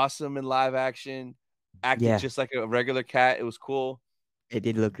looked awesome in live action. Acted Yeah. just like a regular cat. It was cool. It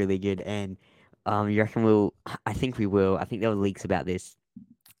did look really good. And you reckon we'll I think we will. I think there were leaks about this.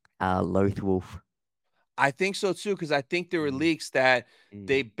 Loth Wolf. I think so too, because I think there were Mm, leaks that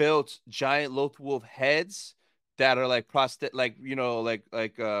they mm. built giant Loth wolf heads that are like prosthetic, like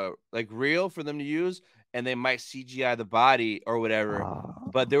like real for them to use, and they might CGI the body or whatever.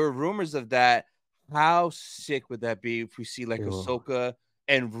 But Oh, there were rumors of that. How sick would that be if we see like ew. Ahsoka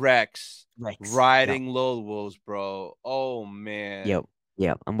and Rex Rex. Yep. riding Loth wolves, bro? Oh man. Yep.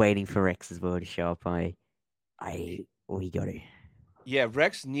 Yep. I'm waiting for Rex as well to show up. I we got to. Yeah,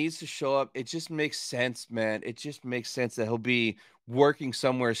 Rex needs to show up. It just makes sense, man. It just makes sense that he'll be working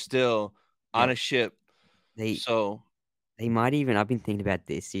somewhere still on Yep. a ship. They So They might even. I've been thinking about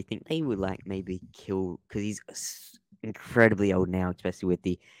this. Do you think they would like maybe kill? Because he's incredibly old now, especially with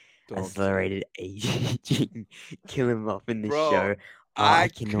the don't kill him. accelerated aging. Kill him off in the Bro, show. Oh, I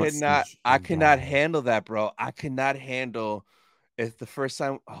cannot see I him cannot die. handle that, bro. I cannot handle it's the first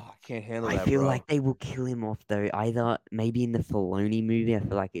time. Oh, I can't handle I that, feel bro. like they will kill him off though. Either maybe in the Filoni movie. I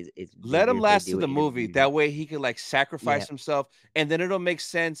feel like it's Let better him if they last to do the it in a movie. movie. That way he could like Yeah. sacrifice himself, and then it'll make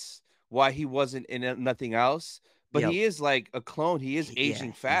sense why he wasn't in nothing else. But Yep. he is like a clone. He is Yeah.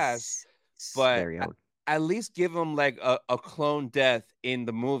 aging fast. He's But very old. at least give him like a clone death in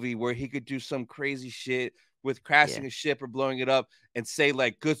the movie where he could do some crazy shit with Yeah. crashing a ship or blowing it up and say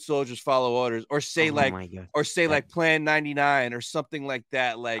like good soldiers follow orders Oh my god. or say That. like plan 99 or something like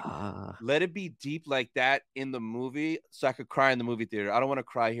that. Like Uh, let it be deep like that in the movie so I could cry in the movie theater. I don't want to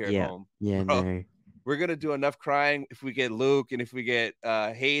cry here at yeah. home, Yeah. bro. No. We're gonna do enough crying if we get Luke and if we get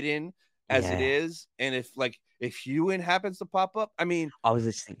Hayden as it Yeah. is, and if Ewan happens to pop up, I mean, I was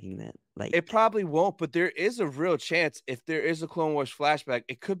just thinking that, it like, probably won't, but there is a real chance if there is a Clone Wars flashback,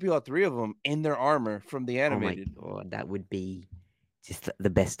 it could be all three of them in their armor from the oh my animated. god, that would be just the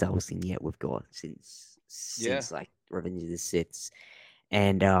best Star Wars thing yet we've got Yeah, since like Revenge of the Siths,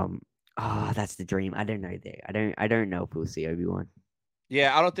 and Oh, that's the dream. I don't know there. I don't know if we'll see Obi-Wan.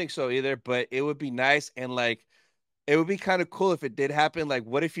 Yeah, I don't think so either, but it would be nice and like it would be kind of cool if it did happen. Like,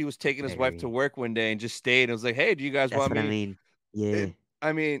 what if he was taking his wife to Very. work one day and just stayed and was like, "Hey, do you guys That's want what I me?" mean. Yeah.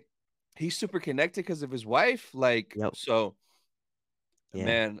 I mean, he's super connected because of his wife. Like, Yep. so Yeah.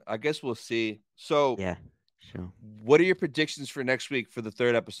 man, I guess we'll see. So, Yeah. Sure. what are your predictions for next week for the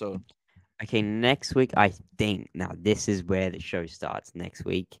third episode? Okay, next week I think now this is where the show starts next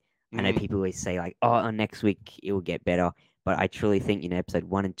week. I know Mm, people always say like, "Oh, next week it will get better," but I truly think episode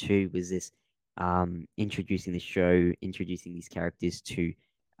 1 and 2 was this introducing the show, introducing these characters to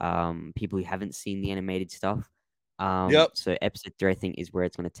people who haven't seen the animated stuff. yep, So episode 3 I think is where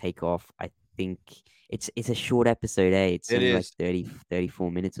it's going to take off. I think it's a short episode, eh? It's it only like is. 30,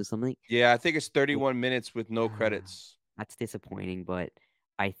 34 minutes or something. Yeah, I think it's It, 31 minutes with no credits. that's disappointing, but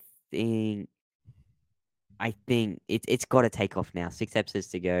I think it's got to take off now. 6 episodes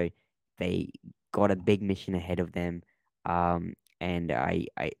to go. They got a big mission ahead of them. And I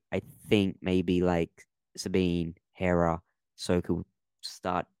think maybe like Sabine, Hera, Soka will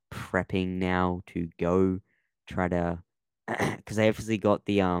start prepping now to go try to because they obviously got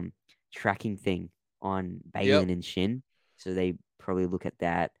the tracking thing on Yep. Balin and Shin, so they probably look at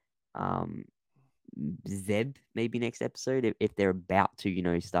that. Um, Zeb maybe next episode if they're about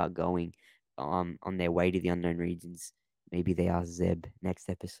to start going on their way to the unknown regions. Maybe they are Zeb next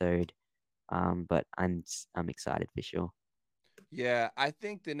episode. But I'm excited for sure. Yeah, I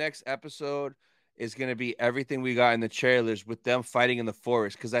think the next episode is going to be everything we got in the trailers with them fighting in the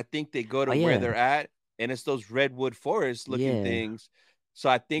forest because I think they go Oh to where yeah, they're at and it's those redwood forest looking yeah, things. So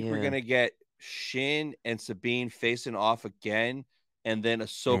I think we're going yeah. to get Shin and Sabine facing off again and then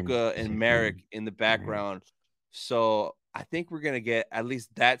And Ahsoka and Ahsoka Merrick and in the Mary. background. So I think we're going to get at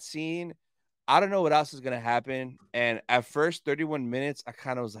least that scene. I don't know what else is going to happen. And at first, 31 minutes, I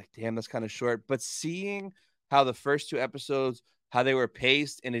kind of was like, damn, that's kind of short. But seeing how the first two episodes how they were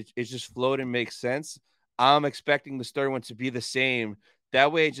paced and it just flowed and makes sense. I'm expecting the third one to be the same.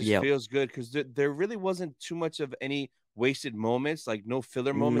 That way it just Yep. feels good because there really wasn't too much of any wasted moments, like no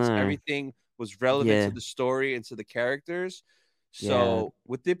filler moments. No. Everything was relevant to Yeah. the story and to the characters. Yeah. So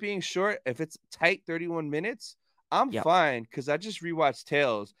with it being short, if it's tight 31 minutes, I'm Yep. fine because I just rewatched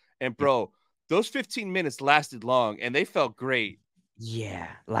Tales. And Yep. bro, those 15 minutes lasted long and they felt great. Yeah,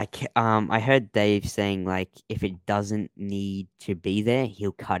 like I heard Dave saying like if it doesn't need to be there,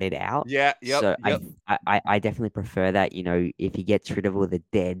 he'll cut it out. Yeah, yep, So yep. I definitely prefer that, if he gets rid of all the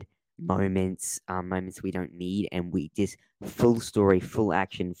dead moments we don't need and we just full story, full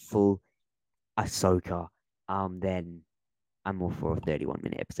action, full Ahsoka, then I'm all for a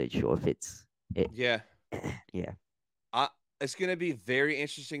 31-minute episode, sure, if it's it. Yeah. Yeah. I, it's going to be very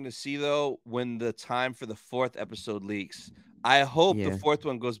interesting to see though when the time for the fourth episode leaks. I hope the Yeah. fourth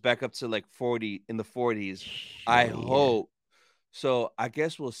one goes back up to like 40 in the 40s. I Surely, yeah. hope. So I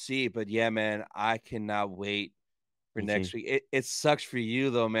guess we'll see. But yeah, man, I cannot wait for Me too. next week. It sucks for you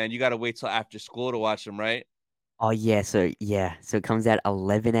though, man. You got to wait till after school to watch them, right? Oh so it comes out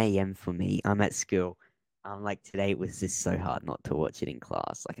 11 a.m. for me. I'm at school. Like today it was just so hard not to watch it in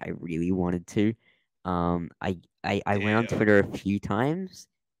class. Like I really wanted to. I went on Damn. Twitter a few times.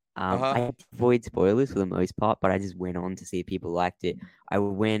 Uh huh. I avoid spoilers for the most part, but I just went on to see if people liked it. I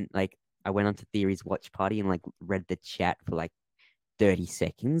went on to Theory's watch party and like read the chat for like 30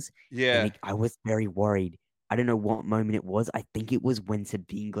 seconds, and Yeah. I was very worried. I don't know what moment it was. I think it was when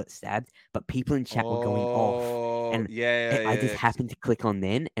Sabine got stabbed, but people in chat were going off, Oh, and yeah, I yeah, just yeah. happened to click on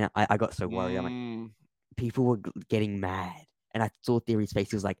then, and I got so worried. I'm like, Mm, people were getting mad, and I saw Theory's face.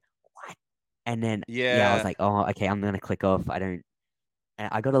 He was like, "What?" And then yeah, I was yeah. like, "Oh, okay, I'm gonna click off." I don't. And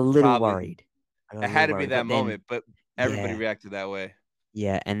I got a little Probably. worried. I got It a had little to be worried, that but then moment, but everybody yeah, reacted that way.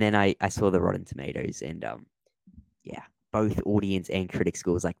 yeah, and then I saw the Rotten Tomatoes, and yeah, both audience and critic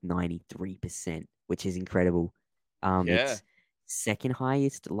scores like 93%, which is incredible. Yeah. It's second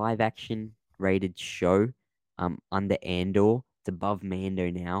highest live action rated show, under Andor. It's above Mando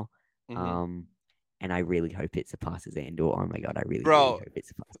now. Hmm. Um, and I really hope it surpasses Andor. Oh my god, I really, really Bro, hope it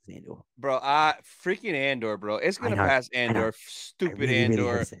surpasses Andor. bro, freaking Andor, bro. It's I gonna know, pass I know, Andor. I Stupid really, really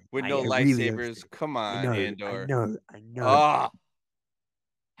hope Andor so. with no I really hope so. lightsabers. Come I on, know, I Andor. know, I know. Ah,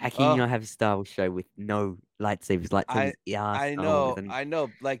 How can you oh, not have a Star Wars show with no lightsabers? I Lightsabers are Star Wars, and I know.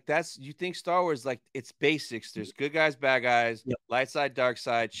 Like that's you think Star Wars like it's basics. There's good guys, bad guys, yep, light side, dark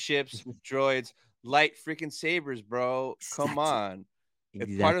side, ships, droids, light freaking sabers, bro. Come exactly. on.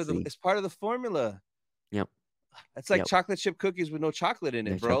 Exactly. It's part of the formula. Yep. It's like Yep. chocolate chip cookies with no chocolate in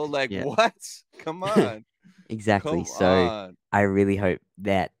No it, bro. chocolate. Like Yeah. what? Come on. Exactly. Come So on. I really hope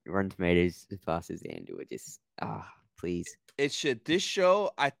that Rotten Tomatoes surpasses Andor. Just please. It should. This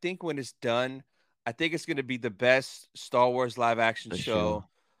show, I think when it's done, I think it's going to be the best Star Wars live action for show. sure.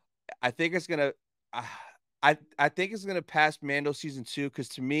 I think it's gonna. I think it's gonna pass Mando season 2 because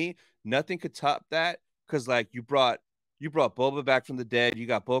to me nothing could top that. Because like you brought Boba back from the dead. You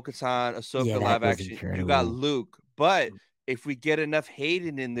got Bo-Katan, Yeah, Ahsoka that live was action. You got incredible. Luke. But if we get enough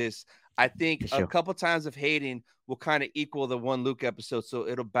Hayden in this, I think For a sure. couple times of Hayden will kind of equal the one Luke episode, so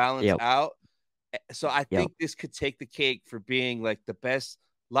it'll balance Yep. out. So I Yep. think this could take the cake for being like the best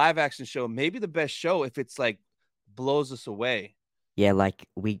live action show, maybe the best show if it's like blows us away. Yeah, like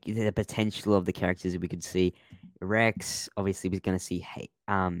the potential of the characters we could see. Rex, obviously, we're gonna see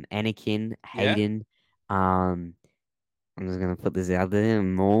Anakin, Yeah. Hayden. Um, I'm just gonna put this out there,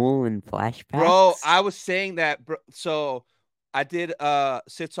 Maul and Bro, flashbacks. I was saying that, bro. So I did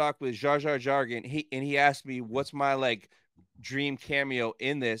sit talk with Jar Jar Jargon. He asked me what's my like dream cameo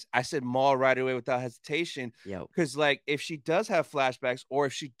in this. I said Maul right away without hesitation. Yep. Cause like if she does have flashbacks or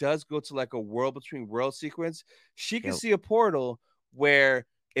if she does go to like a world between world sequence, she can Yep. see a portal where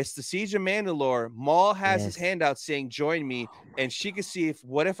it's the Siege of Mandalore. Maul has his Yes. hand out saying, join me, and she can see if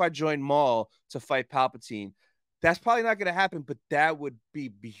what if I join Maul to fight Palpatine. That's probably not going to happen, but that would be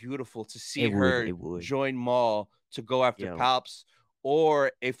beautiful to see It would. her It would. join Maul to go after Yep. Palps.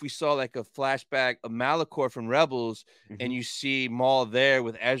 Or if we saw like a flashback of Malachor from Rebels, and Hmm. you see Maul there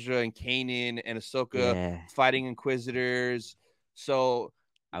with Ezra and Kanan and Ahsoka Yeah, fighting Inquisitors. So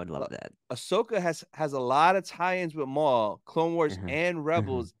I would love that. Ahsoka has a lot of tie-ins with Maul, Clone Wars, Uh-huh. and Uh-huh.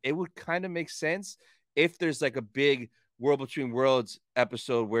 Rebels. It would kind of make sense if there's like a big World Between Worlds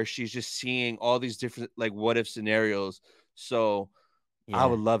episode where she's just seeing all these different like what if scenarios. So I Yeah,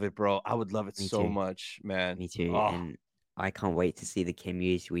 would love it, bro. I would love it me so too. much, man. Me too. Oh, And I can't wait to see the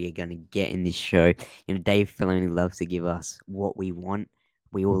cameos we are gonna get in this show. Dave Filoni loves to give us what we want.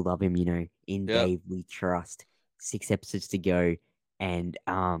 We all love him. In yep. Dave we trust. 6 episodes to go, and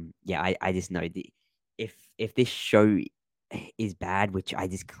yeah, I just know that if this show is bad, which I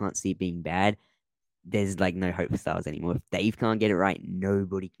just can't see it being bad, there's like no hope for Star Wars anymore. If Dave can't get it right,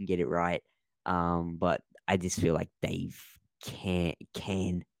 nobody can get it right. But I just feel like Dave can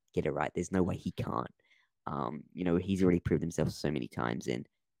get it right. There's no way he can't. He's already proved himself so many times, and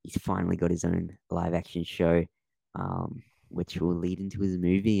he's finally got his own live action show, which will lead into his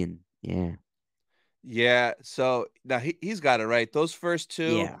movie. And yeah, Yeah, so now he's got it right. Those first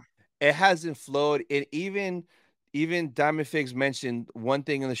two, yeah, it hasn't flowed. And even Diamond Figs mentioned one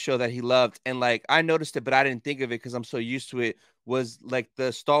thing in the show that he loved, and like I noticed it, but I didn't think of it because I'm so used to it. Was like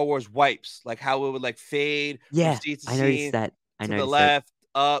the Star Wars wipes, like how it would like fade from yeah. scene to I noticed scene, that. I to the noticed that. left,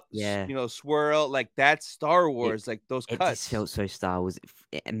 up, Yeah, swirl. Like that's Star it Wars, like those it just cuts. felt so Star Wars,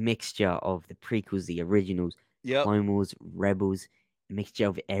 a mixture of the prequels, the originals, Yep. Clone Wars, Rebels, a mixture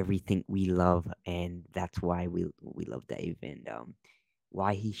of everything we love, and that's why we love Dave, and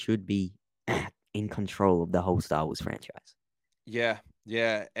why he should be in control of the whole Star Wars franchise. Yeah,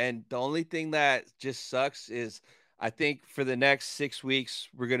 yeah. And the only thing that just sucks is I think for the next 6 weeks,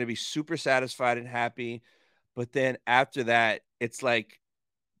 we're going to be super satisfied and happy. But then after that, it's like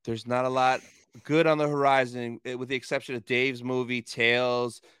there's not a lot good on the horizon, with the exception of Dave's movie,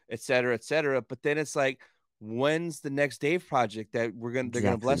 Tales, et cetera, et cetera. But then it's like, when's the next Dave project that they're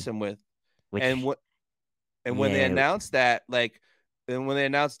gonna bless Exactly. him with? And Which, what and when they yeah, announce that, like, and when they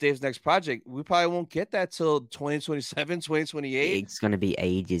announce Dave's next project, we probably won't get that till 2027, 2028. it's gonna be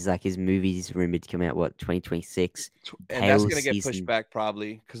ages. Like his movie's rumored to come out, what, 2026? And that's Tales gonna get pushed season, back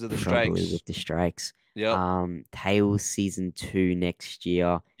probably because of the probably strikes. with the strikes. Yep. Tales season 2 next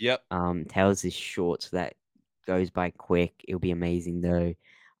year. Yep. Tales is short, so that goes by quick. It'll be amazing though.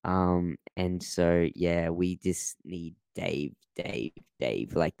 And so yeah, we just need Dave, Dave,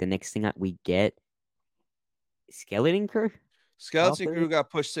 Dave. Like the next thing that we get, Skeleton Crew Skeleton after Crew it. got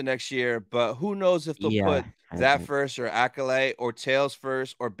pushed to next year, but who knows if they'll Yeah, put I that don't. first or Acolyte or Tails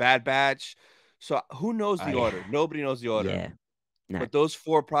first or Bad Batch. So who knows the I order? Nobody knows the order. yeah, no, But those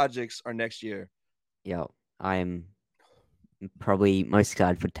four projects are next year. yeah. I'm probably most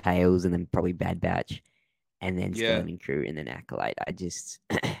excited for Tails, and then probably Bad Batch, and then Yeah. Skeleton Crew, and then Acolyte. I just,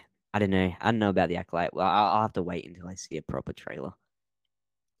 I don't know. I don't know about the Acolyte. Well, I'll have to wait until I see a proper trailer.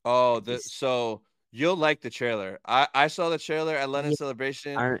 Oh, I just, so you'll like the trailer. I saw the trailer at London yeah,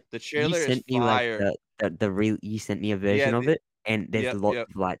 Celebration. I don't. The You trailer is sent me like fire. the real. You sent me a Yeah. version of it, and there's Yep. lots Yep.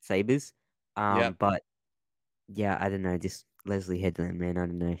 of lightsabers. Yep. But yeah, I don't know. Just Leslie Headland, man. I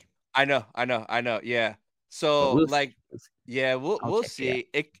don't know. I know. I know. I know. Yeah. But So we'll see. like, yeah, we'll I'll we'll check it out. see.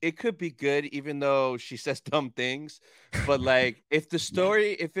 It could be good, even though she says dumb things. But like, Yeah.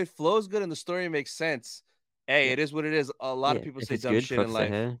 if it flows good and the story makes sense, hey, Yeah. it is what it is. A lot of Yeah, people if say it's dumb good, shit in props to life.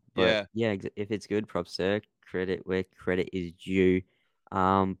 her. But Yeah, yeah, if it's good, props to her. credit where credit is due.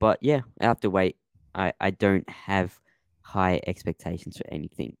 But yeah, I have to wait. I don't have high expectations for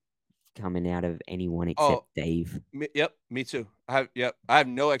anything coming out of anyone except Oh, Dave. yep, me too. I have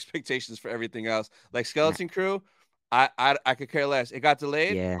no expectations for everything else. Like Nah, Skeleton Crew, I could care less. It got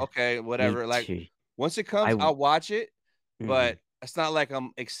delayed. yeah, Okay, me whatever. Like too. once it I comes, w- I'll watch it, mhm. but it's not like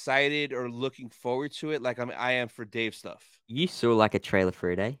I'm excited or looking forward to it like I am for Dave stuff. You saw like a trailer for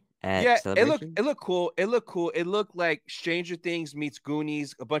it, eh? At Yeah, Celebration? it looked cool. It looked cool. It looked like Stranger Things meets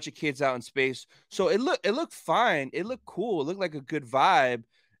Goonies, a bunch of kids out in space. So it looked fine. It looked cool. It looked like a good vibe.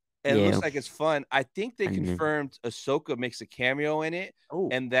 And it Yeah, looks like it's fun. I think they I know. confirmed Ahsoka makes a cameo in it, Oh,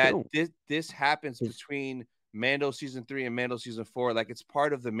 and that cool. this happens 'Cause- between Mando season 3 and Mando season 4. Like it's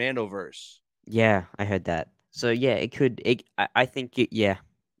part of the Mandoverse. Yeah, I heard that. So yeah, it could. I think it. Yeah,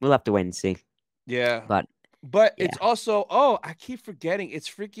 we'll have to wait and see. Yeah. But But yeah, it's also, oh, I keep forgetting. It's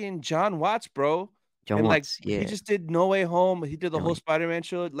freaking John Watts, bro. John And like Watts. he Yeah, just did No Way Home. He did the no whole way. Spider-Man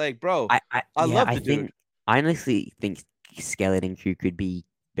show. Like, bro, I Yeah, love the dude. I honestly think Skeleton Crew could be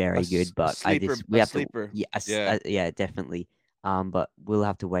very good, A but sleeper, we a have to. sleeper. Yeah, Yeah. yeah, definitely. But we'll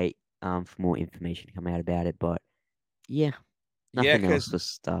have to wait for more information to come out about it. But yeah, Yeah, nothing else because for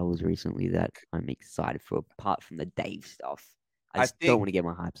Star Wars recently that I'm excited for, apart from the Dave stuff. I I just don't think want to get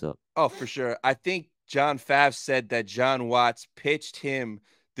my hopes up. Oh, for sure. I think John Favs said that John Watts pitched him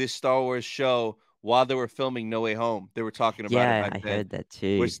this Star Wars show while they were filming No Way Home. They were talking about it Yeah, back I then, heard that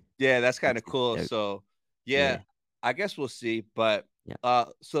too. which yeah, that's kind Which of is cool. dope. So, yeah, Yeah, I guess we'll see. But yeah.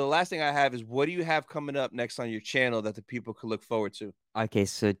 so the last thing I have is what do you have coming up next on your channel that the people could look forward to? Okay,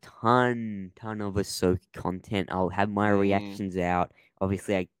 so ton of Ahsoka content. I'll have my Mm, reactions out.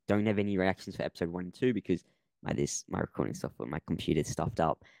 Obviously, I don't have any reactions for episode 1 and 2 because my recording software, my computer's stuffed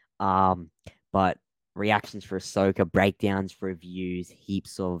up. Um, but reactions for Ahsoka, breakdowns, reviews,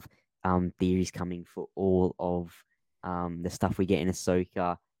 heaps of theories coming for all of the stuff we get in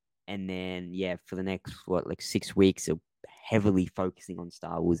Ahsoka, and then yeah, for the next what like 6 weeks, heavily focusing on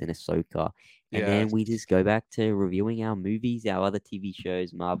Star Wars and Ahsoka, and then yes, we just go back to reviewing our movies, our other TV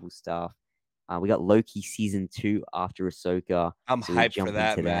shows, Marvel stuff. We got Loki season 2 after Ahsoka, I'm so we'll hyped for jump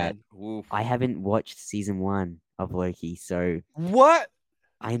that, into that. man. Oof. I haven't watched season 1 of Loki, so What?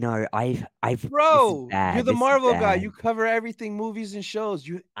 I know this is Bro, you're bad. the This is Marvel guy. You bad. cover everything, movies and shows.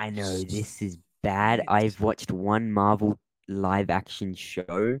 I know this is bad. What? I've watched one Marvel live action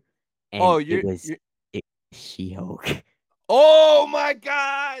show, and Oh, it She-Hulk. oh my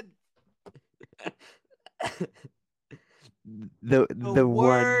god, the The one,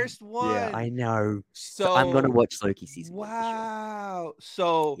 worst yeah, one. I know. So I'm gonna So, watch Loki season 1 for sure. wow.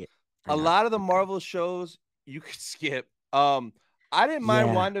 So, Yeah, I a know. lot of the I'm hyped. Marvel shows you could skip. I didn't mind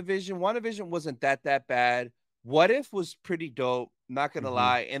Yeah. WandaVision. WandaVision wasn't that bad. What If was pretty dope, not gonna Mhm.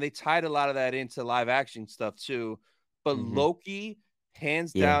 lie, and they tied a lot of that into live action stuff too. But Mhm. Loki,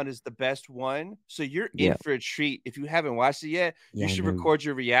 hands Yeah. down, is the best one. So you're in Yeah. for a treat. If you haven't watched it yet, you Yeah. I should know. record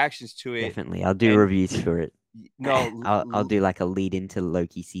your reactions to it. Definitely. I'll do And reviews for it. no, I'll do like a lead into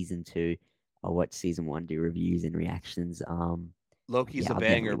Loki season 2. I'll watch season 1, do reviews and reactions. Loki's Yeah, a I'll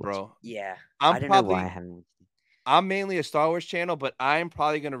banger, definitely watch it. bro. Yeah. I'm I don't know why I probably haven't watched it. I'm mainly a Star Wars channel, but I'm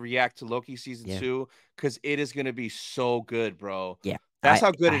probably gonna react to Loki season Yeah. 2 because it is gonna be so good, bro. Yeah. That's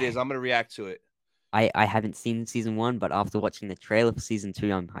how good it is. I'm gonna react to it. I haven't seen season 1, but after watching the trailer for season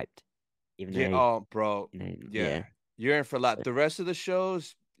 2, I'm hyped. Even Yeah, though, oh, bro. Yeah, yeah. you're in for a So lot. The rest of the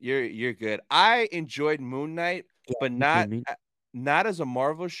shows, you're good. I enjoyed Moon Knight, yeah, but enjoy Moon. not as a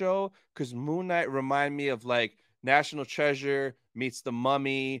Marvel show because Moon Knight remind me of like National Treasure meets The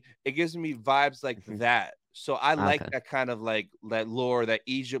Mummy. It gives me vibes like Mhm. that. So I like Okay. that kind of like that lore, that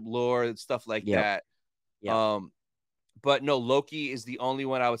Egypt lore, and stuff like Yep. that. Yep. Um, but no, Loki is the only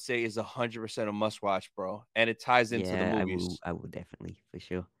one I would say is 100% a must watch, bro, and it ties into the Yeah, movies. I will definitely for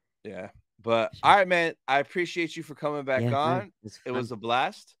sure. Yeah. But For all sure. right, man. I appreciate you for coming back Yeah, no, on. it's It was fun. a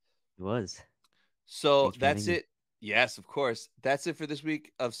blast. It was. So Thanks for that's having me. it. Yes, of course. That's it for this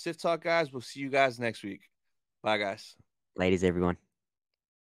week of Sith Talk, guys. We'll see you guys next week. Bye, guys. Ladies, everyone.